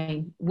was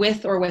fine,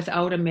 with or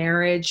without a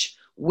marriage,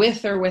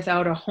 with or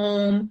without a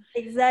home.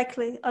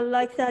 Exactly. I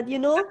like that.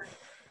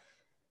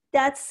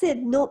 That's it.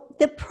 No,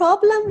 the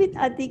problem with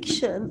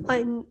addiction,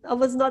 I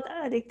was not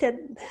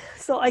addicted,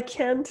 so I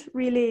can't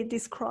really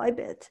describe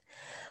it.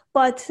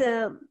 But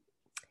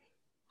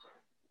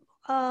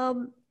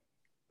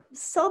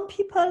some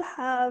people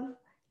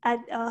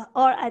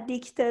are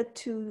addicted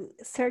to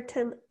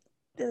certain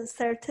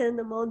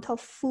amount of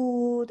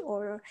food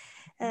or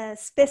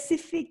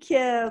specific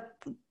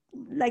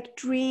like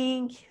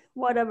drink,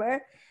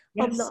 whatever.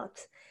 Yes. I'm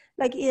not.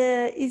 Like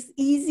it's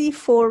easy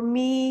for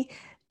me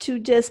to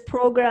just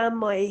program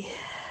my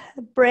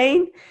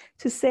brain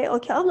to say,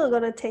 okay, I'm not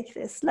gonna take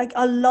this. Like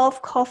I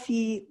love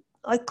coffee.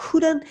 I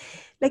couldn't,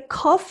 like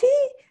coffee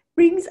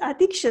brings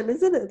addiction,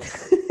 isn't it?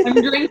 I'm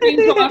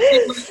drinking coffee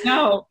right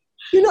now.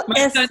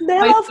 A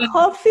smell of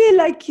coffee,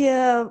 like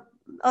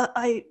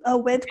I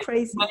went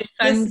crazy. My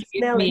son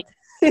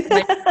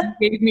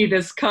gave me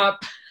this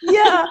cup.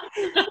 Yeah.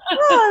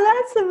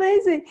 Oh, that's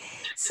amazing.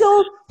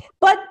 So,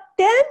 but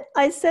then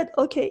I said,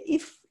 okay,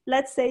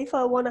 let's say if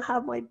I want to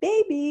have my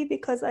baby,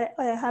 because I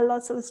had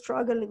lots of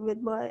struggling with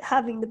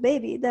having the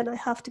baby, then I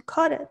have to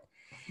cut it.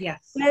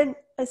 Yes. And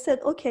I said,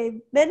 okay,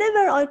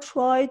 whenever I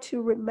try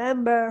to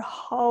remember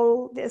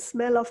how the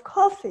smell of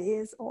coffee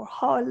is or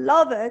how I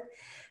love it,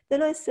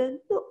 then I said,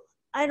 no,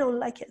 I don't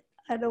like it.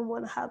 I don't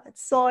want to have it.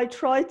 So I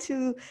try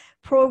to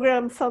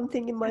program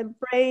something in my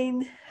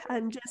brain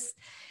and just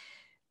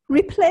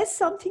replace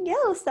something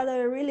else that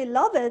I really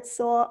love it.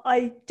 So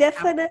I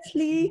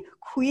definitely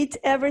quit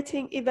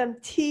everything, even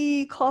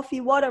tea,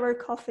 coffee, whatever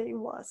coffee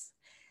was.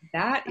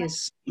 That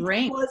is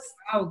strength.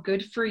 Wow,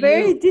 good for you.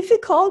 Very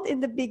difficult in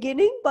the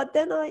beginning, but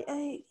then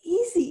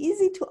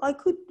easy to, I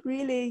could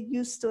really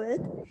used to it.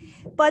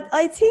 But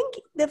I think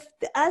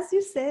as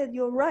you said,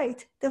 you're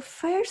right. The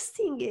first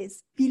thing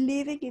is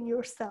believing in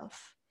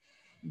yourself.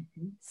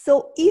 Mm-hmm.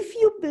 So if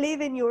you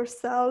believe in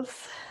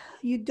yourself,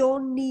 you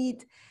don't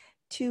need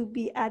to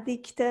be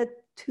addicted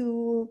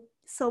to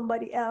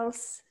somebody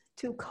else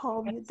to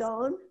calm you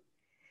down.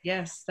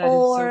 Yes,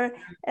 or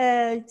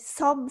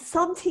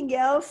something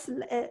else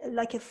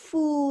like a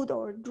food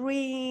or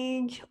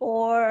drink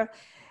or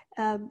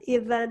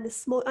even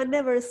smoke. I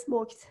never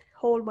smoked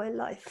whole my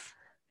life,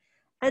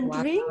 and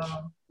drink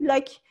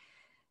like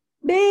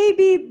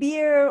maybe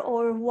beer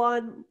or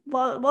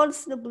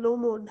once in a blue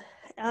moon.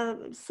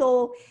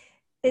 So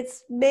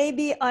it's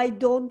maybe I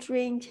don't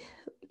drink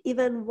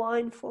even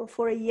wine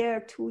for a year,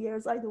 2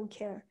 years. I don't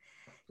care,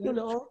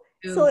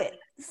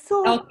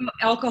 So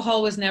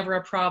alcohol was never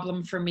a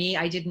problem for me.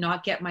 I did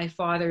not get my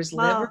father's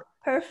liver.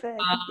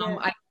 Perfect. Yeah.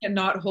 I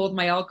cannot hold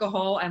my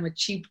alcohol. I'm a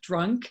cheap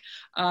drunk.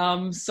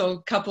 So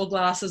a couple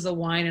glasses of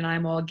wine and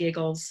I'm all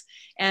giggles.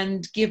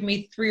 And give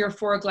me 3 or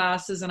 4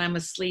 glasses and I'm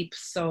asleep.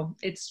 So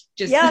it's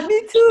just Yeah,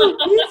 me too.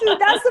 Me too.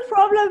 That's the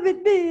problem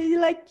with me.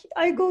 Like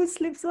I go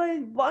sleep, so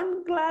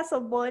one glass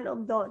of wine,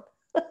 I'm done.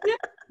 yeah.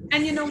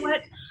 And you know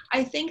what?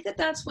 I think that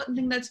that's one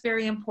thing that's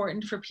very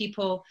important for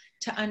people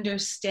to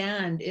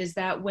understand is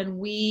that when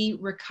we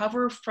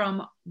recover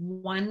from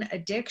one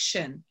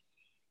addiction,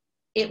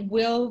 it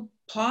will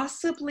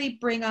possibly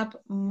bring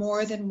up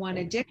more than one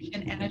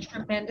addiction and a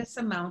tremendous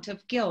amount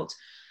of guilt.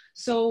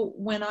 So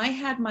when I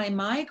had my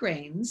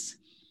migraines,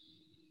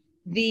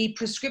 the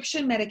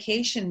prescription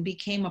medication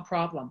became a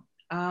problem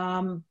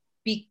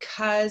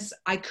because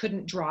I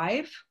couldn't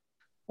drive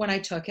when I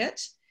took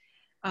it.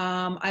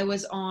 I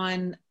was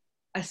on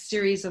a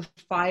series of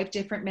 5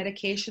 different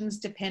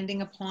medications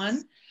depending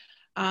upon.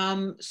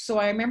 So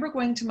I remember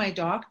going to my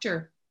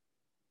doctor.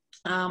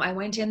 I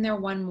went in there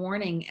one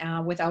morning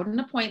without an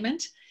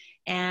appointment,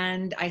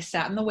 and I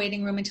sat in the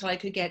waiting room until I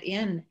could get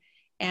in.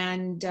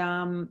 And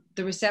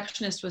the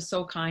receptionist was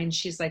so kind.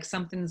 She's like,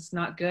 something's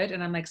not good.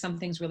 And I'm like,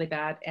 something's really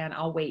bad and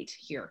I'll wait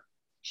here.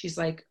 She's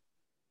like,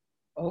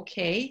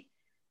 okay,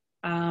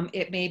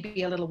 it may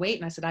be a little wait.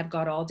 And I said, I've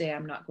got all day.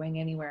 I'm not going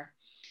anywhere.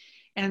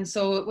 And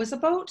so it was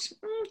about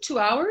 2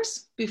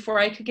 hours before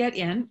I could get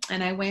in.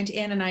 And I went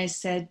in and I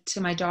said to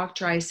my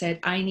doctor, I said,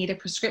 I need a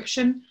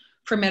prescription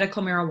for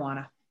medical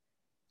marijuana.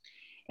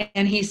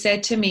 And he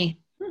said to me,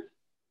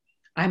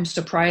 I'm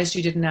surprised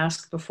you didn't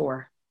ask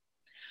before.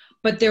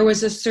 But there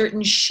was a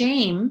certain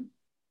shame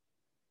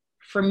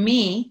for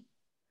me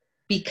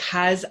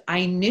because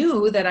I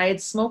knew that I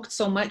had smoked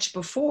so much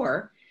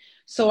before.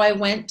 So I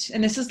went,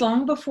 and this is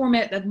long before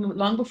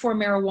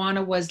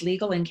marijuana was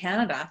legal in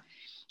Canada.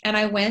 And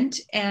I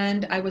went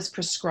and I was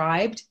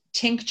prescribed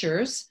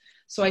tinctures.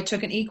 So I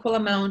took an equal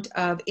amount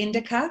of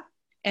indica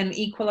and an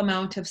equal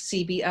amount of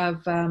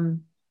sativa.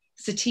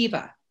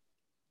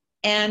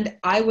 And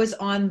I was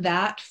on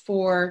that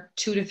for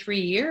 2 to 3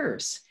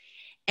 years.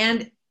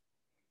 And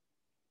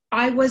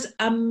I was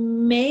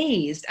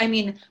amazed. I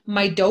mean,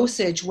 my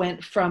dosage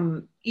went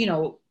from,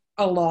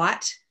 a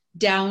lot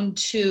down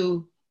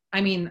to,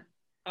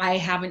 I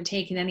haven't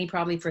taken any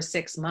probably for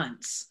 6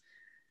 months.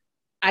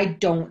 I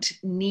don't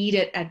need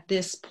it at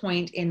this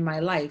point in my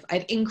life.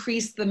 I've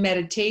increased the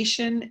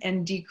meditation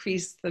and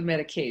decreased the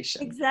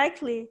medication.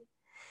 Exactly.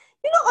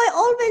 I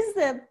always,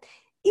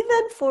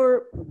 even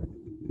for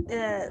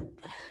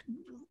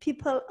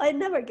people, I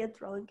never get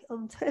drunk.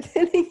 I'm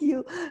telling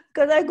you,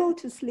 because I go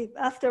to sleep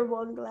after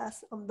 1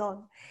 glass, I'm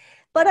done.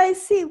 But I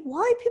see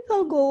why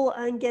people go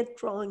and get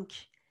drunk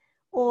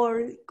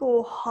or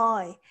go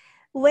high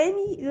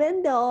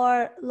when there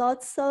are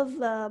lots of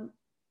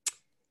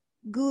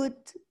good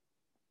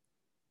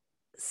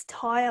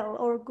style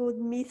or good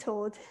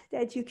method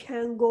that you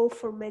can go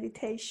for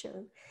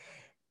meditation.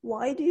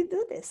 Why do you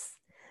do this?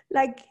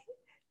 Like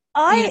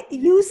I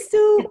used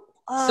to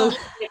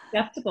socially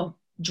acceptable.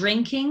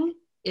 Drinking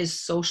is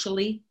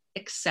socially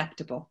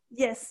acceptable.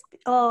 Yes.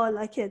 Oh, I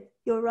like it.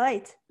 You're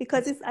right.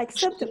 Because it's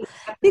acceptable.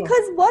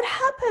 Because what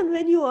happened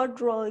when you are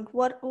drunk?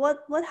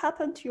 What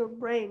happened to your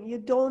brain? You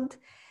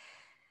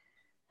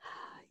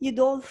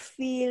don't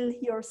feel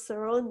your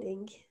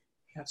surrounding.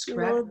 That's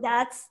correct.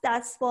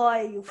 That's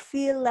why you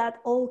feel that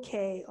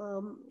okay,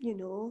 I'm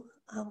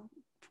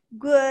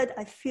good,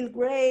 I feel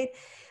great.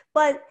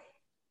 But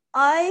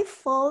I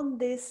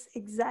found this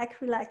exact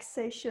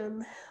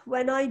relaxation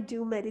when I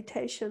do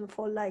meditation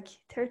for like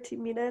 30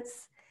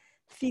 minutes,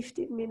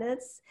 15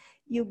 minutes.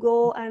 You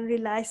go and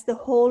relax the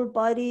whole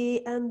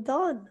body and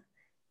done.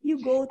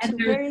 You go to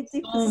very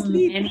deep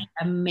sleep. Many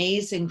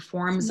amazing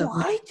forms of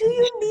meditation. Why do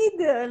you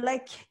need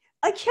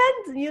I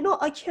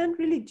can't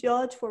really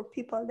judge for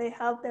people. They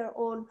have their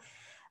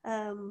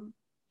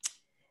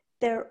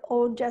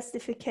own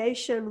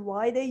justification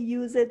why they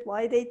use it,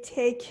 why they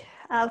take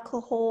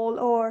alcohol,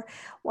 or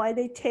why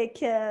they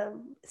take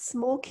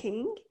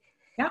smoking.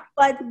 Yeah.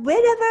 But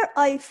whenever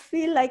I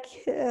feel like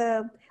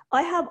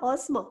I have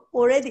asthma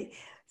already,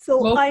 so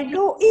smoking, I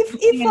know if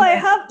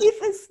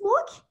I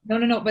smoke.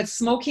 No. But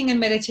smoking and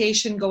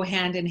meditation go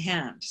hand in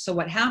hand. So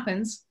what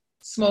happens?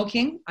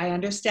 Smoking, I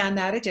understand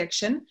that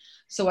addiction.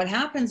 So what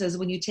happens is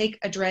when you take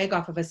a drag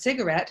off of a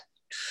cigarette.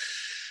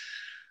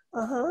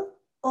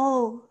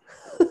 Oh.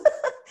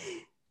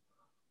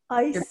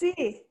 I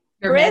see.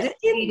 You're breath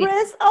in,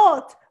 breath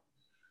out.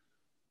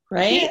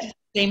 Right? Yeah.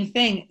 Same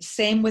thing.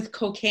 Same with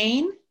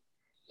cocaine.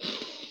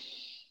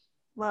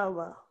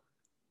 Wow.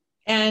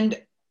 And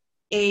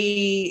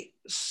a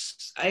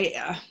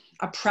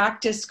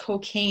practiced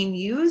cocaine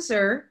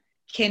user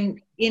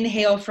can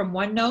inhale from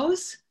one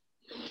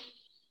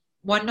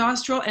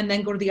nostril, and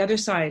then go to the other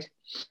side.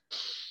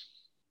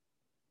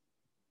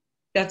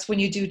 That's when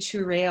you do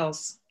 2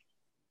 rails.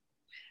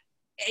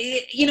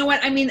 You know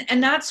what I mean?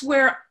 And that's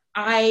where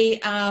I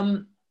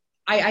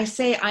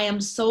say I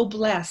am so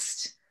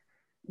blessed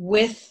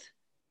with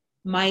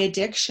my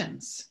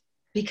addictions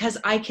because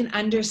I can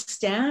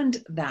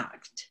understand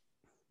that.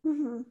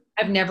 Mm-hmm.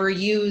 I've never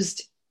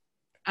used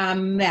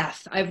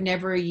meth. I've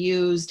never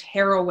used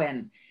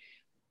heroin.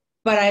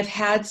 But I've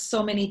had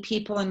so many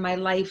people in my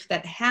life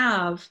that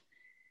have,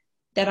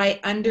 that I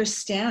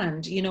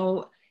understand. You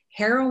know,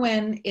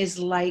 heroin is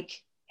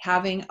like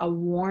having a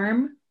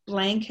warm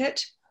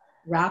blanket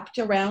wrapped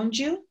around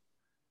you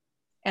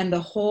and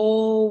the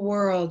whole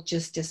world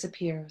just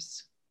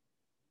disappears.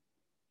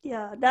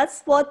 Yeah,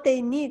 that's what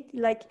they need.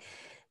 Like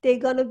they're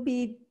gonna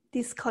be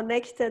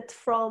disconnected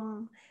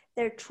from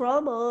their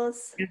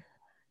traumas,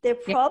 their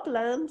Yeah.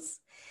 problems.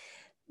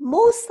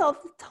 Most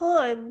of the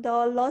time, there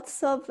are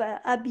lots of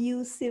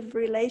abusive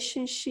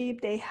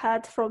relationship they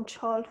had from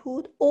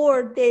childhood,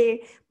 or their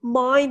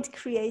mind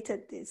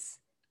created this.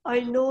 I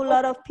know a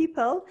lot of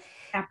people,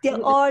 they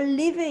Absolutely. are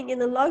living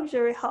in a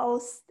luxury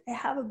house, they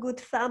have a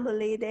good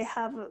family, they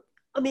have,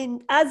 I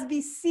mean, as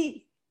we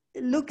see,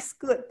 it looks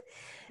good.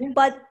 Yeah.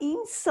 But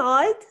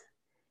inside,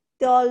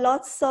 there are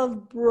lots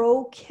of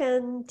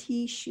broken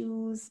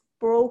tissues,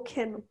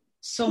 broken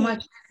So things.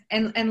 much.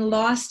 And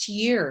lost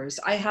years.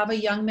 I have a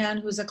young man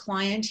who's a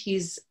client.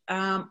 He's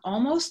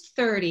almost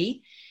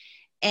 30,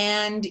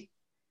 and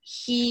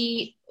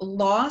he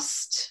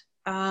lost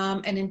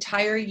an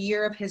entire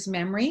year of his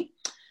memory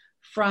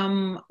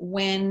from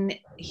when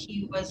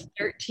he was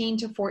 13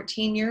 to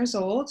 14 years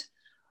old,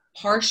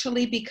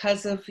 partially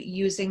because of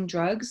using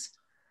drugs,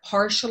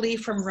 partially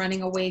from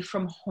running away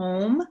from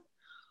home,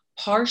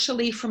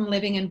 partially from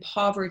living in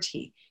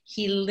poverty.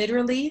 He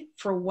literally,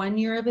 for 1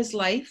 year of his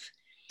life,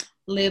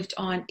 lived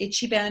on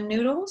Ichiban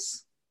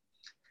noodles,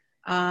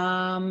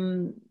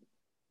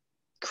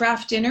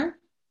 Kraft dinner,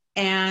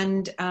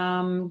 and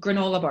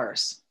granola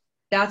bars.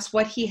 That's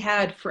what he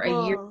had for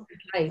a year of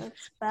his life.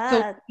 That's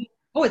bad. So,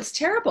 oh, it's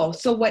terrible.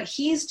 So what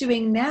he's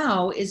doing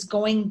now is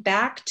going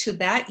back to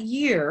that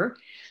year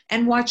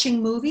and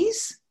watching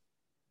movies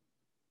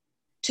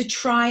to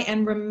try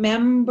and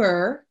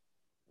remember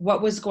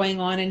what was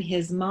going on in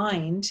his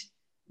mind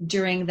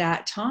during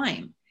that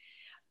time.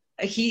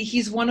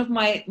 He's one of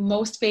my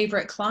most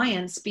favorite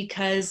clients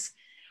because,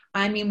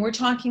 I mean, we're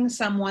talking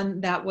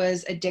someone that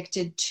was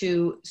addicted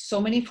to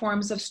so many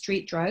forms of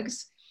street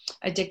drugs,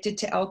 addicted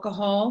to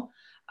alcohol,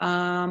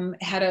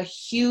 had a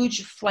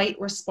huge flight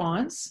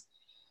response,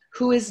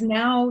 who is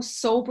now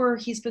sober.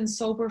 He's been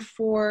sober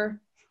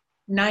for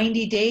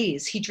 90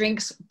 days. He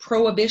drinks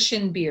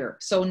Prohibition beer,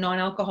 so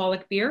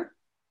non-alcoholic beer.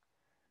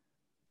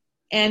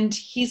 And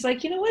he's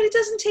like, you know what? It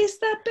doesn't taste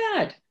that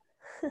bad.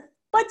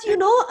 But you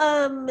know,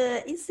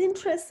 it's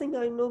interesting.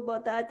 I know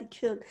about the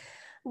addiction.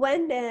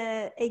 When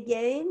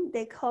again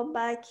they come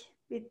back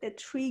with the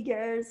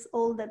triggers,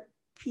 all the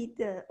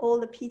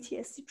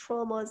PTSD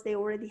traumas they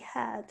already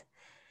had,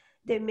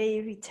 they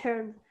may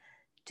return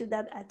to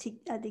that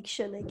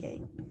addiction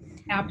again.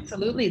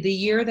 Absolutely. The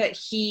year that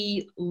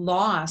he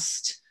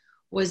lost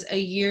was a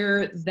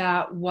year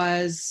that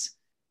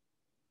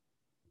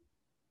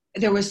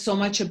there was so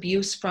much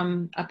abuse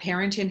from a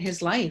parent in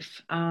his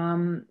life.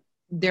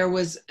 There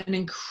was an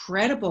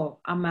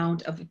incredible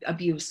amount of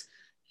abuse,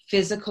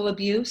 physical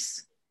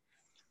abuse,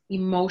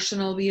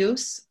 emotional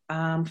abuse,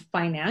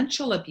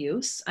 financial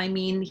abuse. I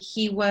mean,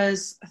 he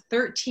was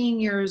 13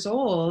 years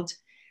old,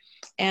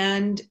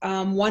 and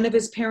one of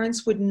his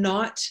parents would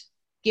not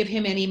give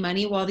him any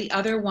money while the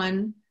other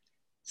one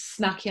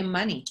snuck him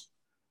money.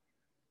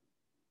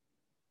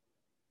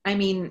 I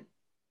mean,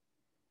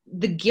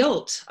 the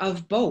guilt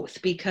of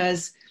both,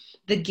 because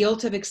the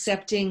guilt of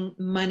accepting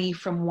money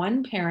from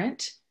one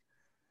parent,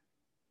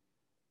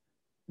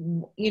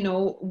 you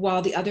know,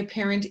 while the other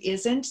parent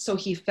isn't. So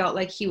he felt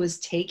like he was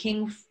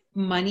taking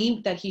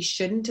money that he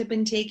shouldn't have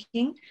been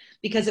taking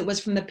because it was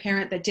from the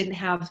parent that didn't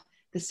have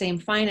the same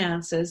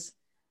finances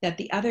that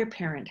the other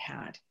parent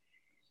had.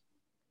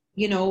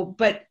 You know,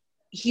 but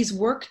he's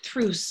worked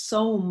through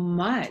so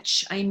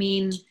much. I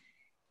mean,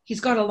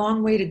 he's got a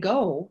long way to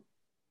go.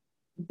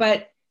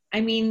 But I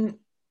mean,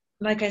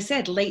 like I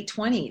said, late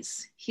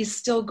 20s, he's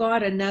still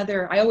got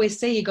another, I always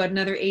say you got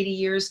another 80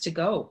 years to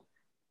go.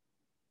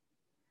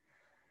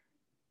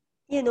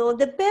 You know,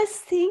 the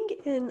best thing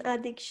in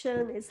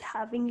addiction is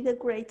having the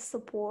great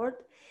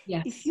support.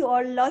 Yes. If you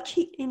are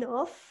lucky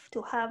enough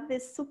to have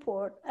this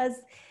support,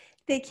 as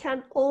they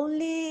can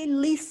only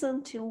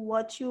listen to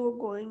what you're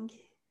going.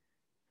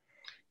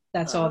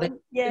 That's all.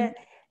 Yeah.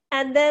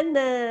 And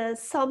then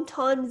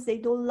sometimes they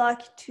don't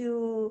like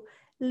to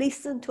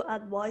listen to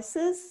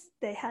advices.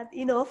 They had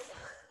enough.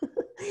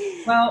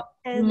 Well,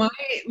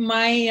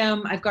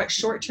 I've got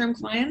short-term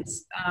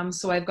clients.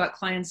 So I've got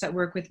clients that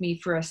work with me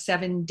for a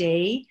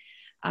 7-day.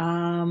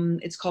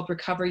 It's called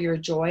Recover Your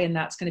Joy, and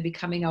that's going to be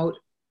coming out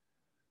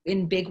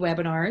in big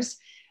webinars,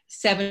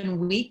 7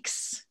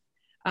 weeks.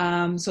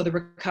 So the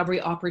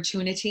recovery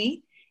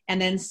opportunity,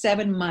 and then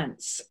 7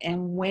 months.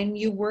 And when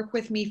you work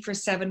with me for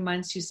 7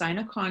 months, you sign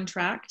a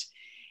contract.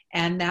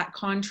 And that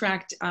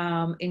contract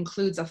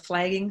includes a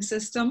flagging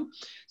system.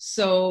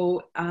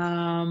 So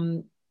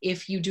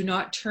if you do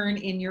not turn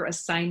in your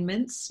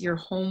assignments, your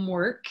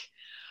homework,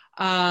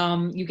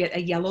 you get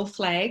a yellow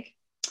flag.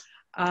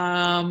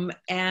 So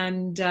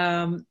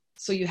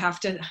you have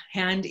to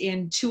hand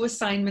in 2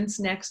 assignments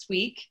next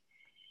week.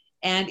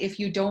 And if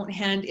you don't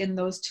hand in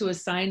those 2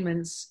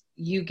 assignments,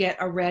 you get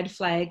a red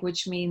flag,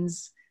 which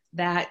means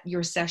that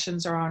your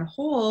sessions are on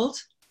hold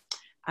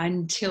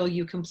until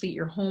you complete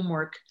your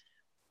homework,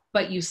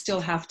 but you still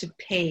have to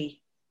pay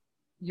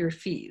your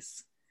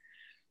fees.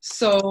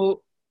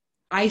 So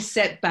I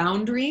set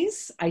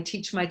boundaries. I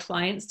teach my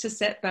clients to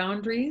set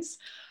boundaries.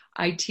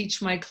 I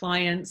teach my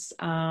clients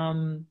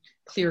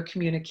clear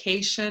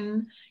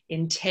communication,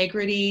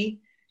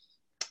 integrity.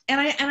 And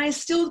I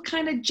still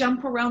kind of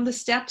jump around the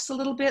steps a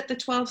little bit, the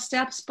 12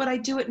 steps, but I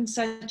do it in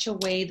such a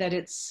way that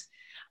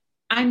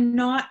I'm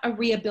not a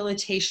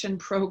rehabilitation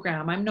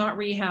program. I'm not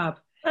rehab.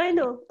 I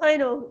know.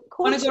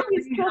 Coaching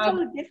is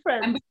totally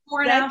different. I'm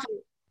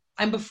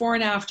before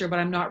and after, but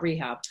I'm not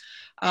rehab.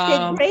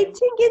 The great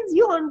thing is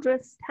you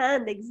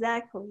understand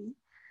exactly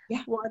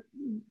what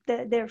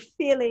they're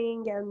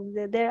feeling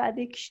and their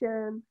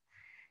addiction,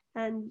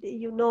 and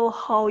you know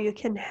how you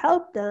can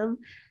help them.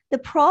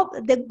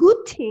 The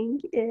good thing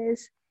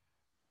is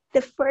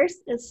the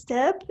first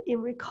step in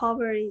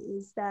recovery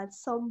is that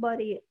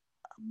somebody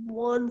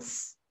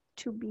wants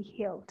to be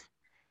healed.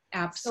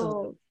 Absolutely.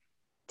 So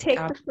take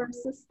the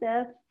first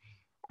step,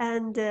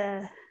 and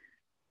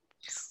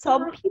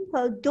some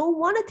people don't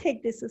want to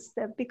take this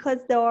step because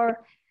they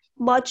are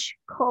much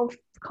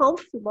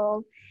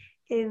comfortable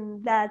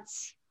in that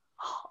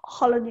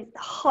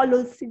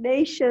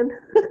hallucination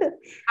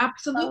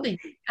Absolutely.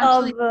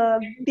 of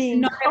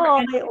being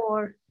high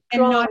or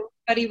and not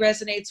everybody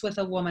resonates with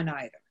a woman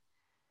either.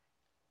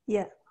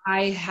 Yeah.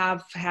 I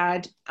have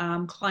had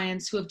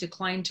clients who have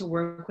declined to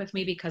work with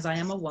me because I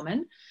am a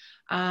woman.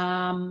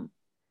 And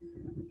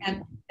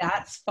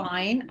that's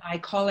fine. I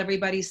call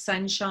everybody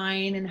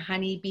sunshine and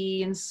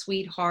honeybee and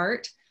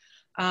sweetheart.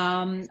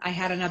 I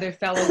had another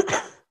fellow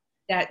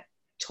that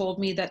told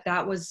me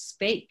that was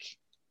fake.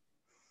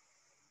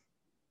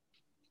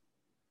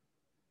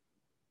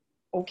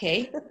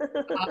 Okay.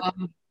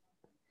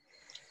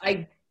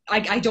 I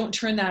don't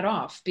turn that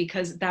off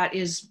because that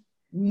is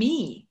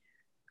me.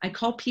 I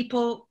call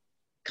people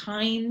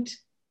kind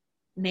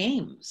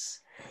names.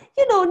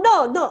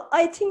 No.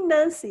 I think,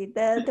 Nancy,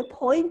 the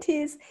point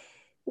is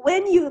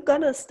when you're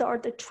going to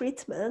start a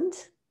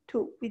treatment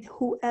with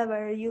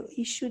whoever,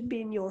 it should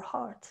be in your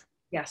heart.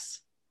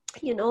 Yes.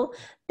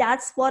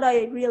 That's what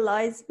I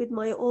realized with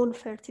my own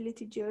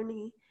fertility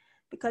journey,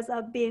 because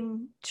I've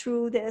been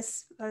through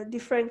this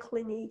different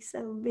clinics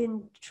and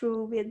been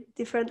through with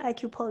different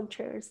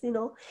acupunctures.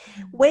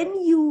 When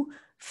you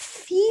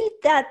feel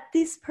that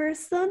this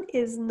person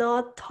is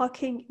not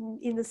talking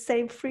in the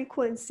same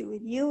frequency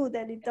with you,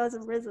 then it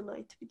doesn't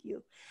resonate with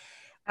you.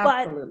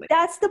 Absolutely. But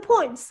that's the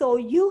point. So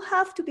you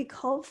have to be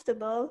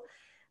comfortable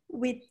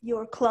with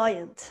your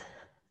client.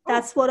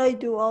 That's what I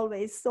do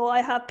always. So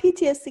I have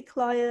PTSD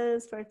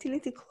clients,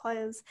 fertility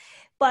clients,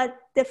 but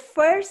the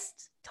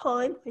first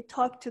time I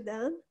talk to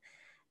them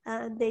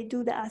and they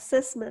do the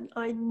assessment,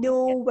 I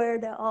know where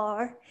they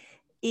are,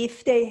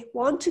 if they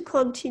want to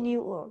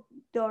continue or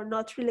they're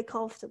not really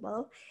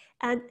comfortable.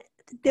 And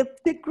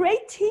the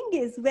great thing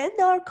is when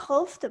they are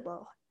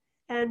comfortable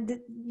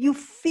and you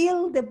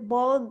feel the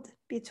bond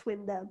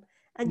between them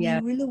and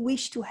you really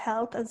wish to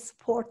help and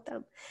support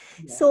them.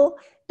 Yeah. So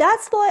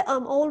that's why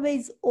I'm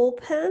always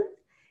open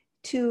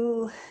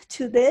to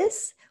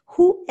this.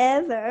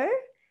 Whoever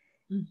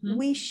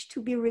wish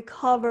to be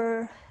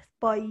recovered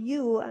by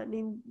you,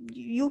 and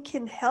you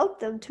can help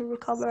them to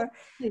recover,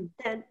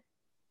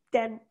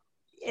 then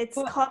it's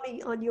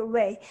coming on your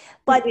way.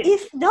 But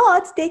if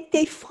not,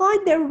 they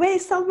find their way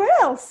somewhere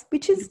else,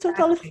 which is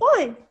totally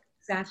fine.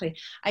 Exactly.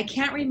 I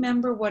can't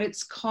remember what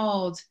it's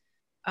called.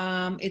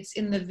 It's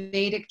in the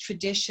Vedic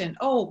tradition.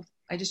 Oh,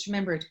 I just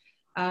remembered.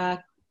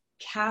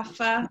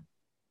 Kapha.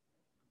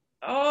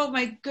 Oh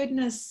my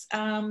goodness.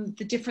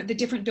 The different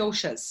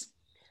doshas.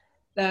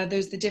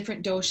 There's the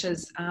different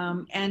doshas.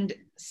 And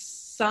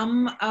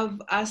some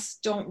of us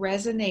don't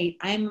resonate.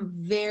 I'm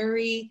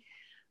very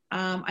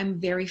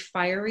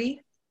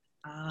fiery.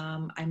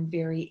 I'm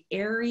very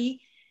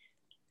airy.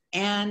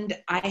 And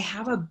I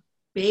have a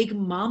big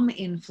mom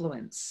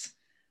influence.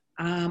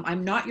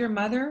 I'm not your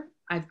mother.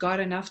 I've got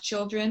enough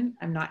children.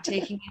 I'm not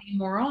taking any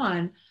more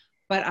on,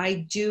 but I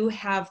do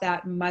have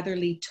that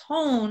motherly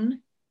tone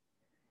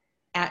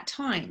at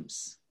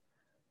times.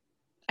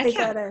 I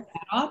can't get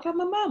off. I'm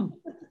a mom.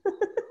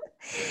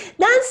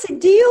 Nancy,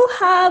 do you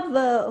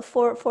have,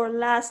 for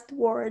last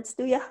words,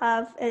 do you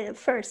have,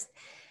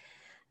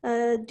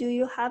 do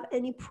you have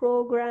any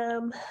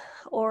program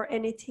or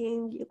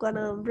anything you're going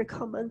to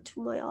recommend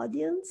to my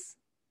audience?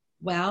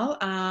 Well,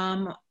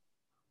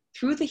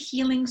 through the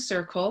Healing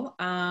Circle,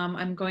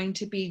 I'm going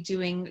to be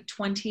doing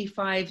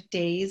 25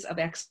 days of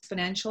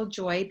exponential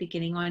joy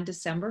beginning on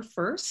December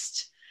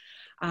 1st.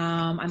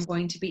 I'm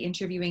going to be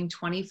interviewing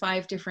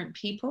 25 different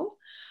people.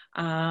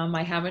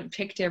 I haven't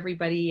picked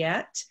everybody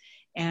yet.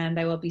 And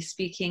I will be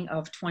speaking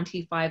of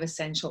 25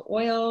 essential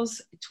oils,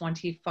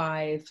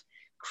 25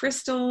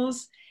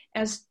 crystals,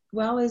 as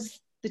well as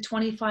the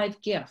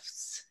 25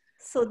 gifts.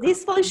 So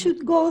this one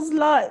should go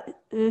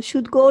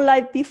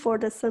live before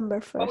December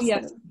 1st. Oh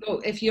yes. So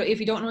if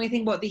you don't know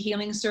anything about the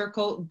Healing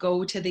Circle,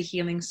 go to the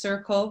Healing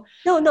Circle.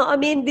 No, I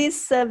mean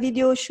this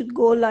video should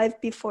go live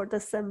before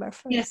December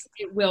 1st. Yes,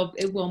 it will.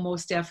 It will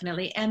most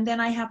definitely. And then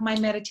I have my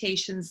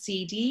meditation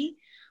CD,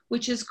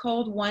 which is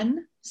called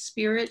One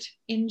Spirit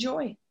in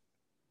Joy.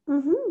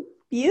 Mm-hmm.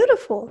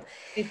 Beautiful.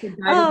 It's a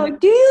guided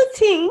Do you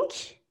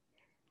think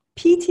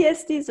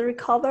PTSD is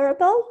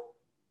recoverable?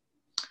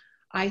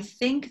 I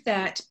think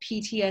that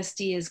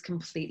PTSD is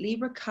completely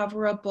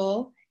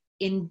recoverable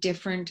in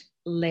different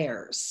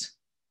layers.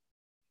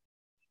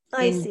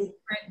 I see.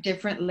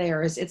 Different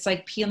layers. It's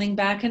like peeling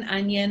back an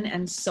onion,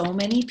 and so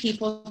many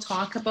people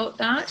talk about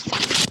that.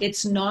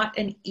 It's not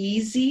an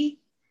easy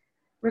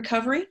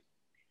recovery.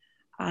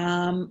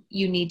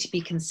 You need to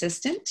be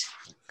consistent.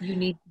 You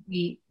need to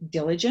be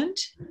diligent,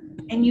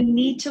 and you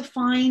need to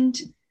find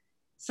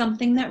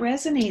something that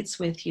resonates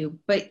with you.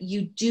 But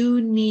you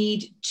do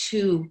need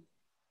to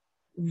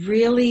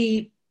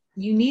really,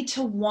 you need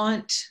to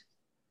want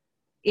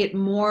it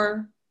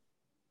more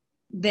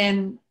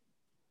than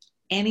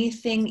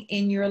anything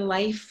in your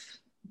life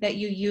that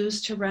you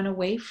use to run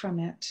away from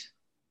it.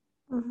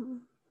 Mm-hmm.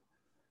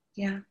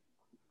 Yeah.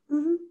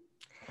 Mm-hmm.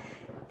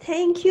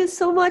 Thank you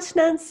so much,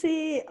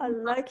 Nancy. I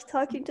like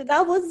talking to.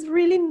 That was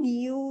really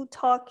new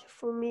talk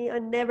for me. I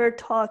never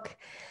talk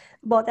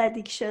about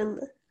addiction.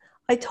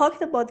 I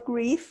talked about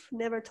grief,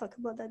 never talk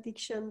about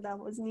addiction. That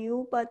was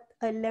new, but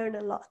I learned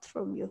a lot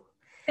from you.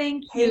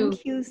 Thank you.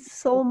 Thank you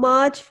so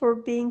much for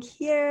being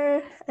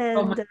here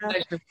and my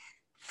pleasure.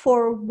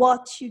 For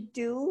what you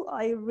do.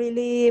 I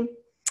really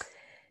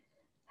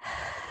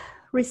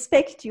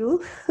respect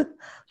you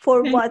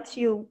for what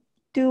you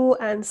do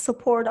and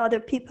support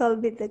other people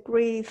with the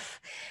grief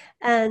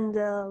and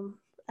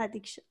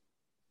addiction.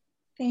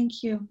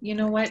 Thank you. You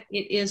know what?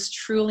 It is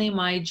truly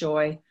my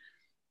joy.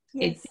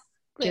 Yes,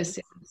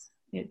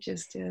 it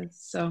just is.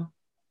 So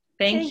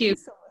thank you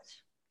so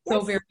much.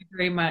 so very,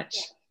 very much.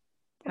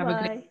 Bye. Have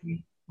a good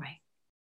day.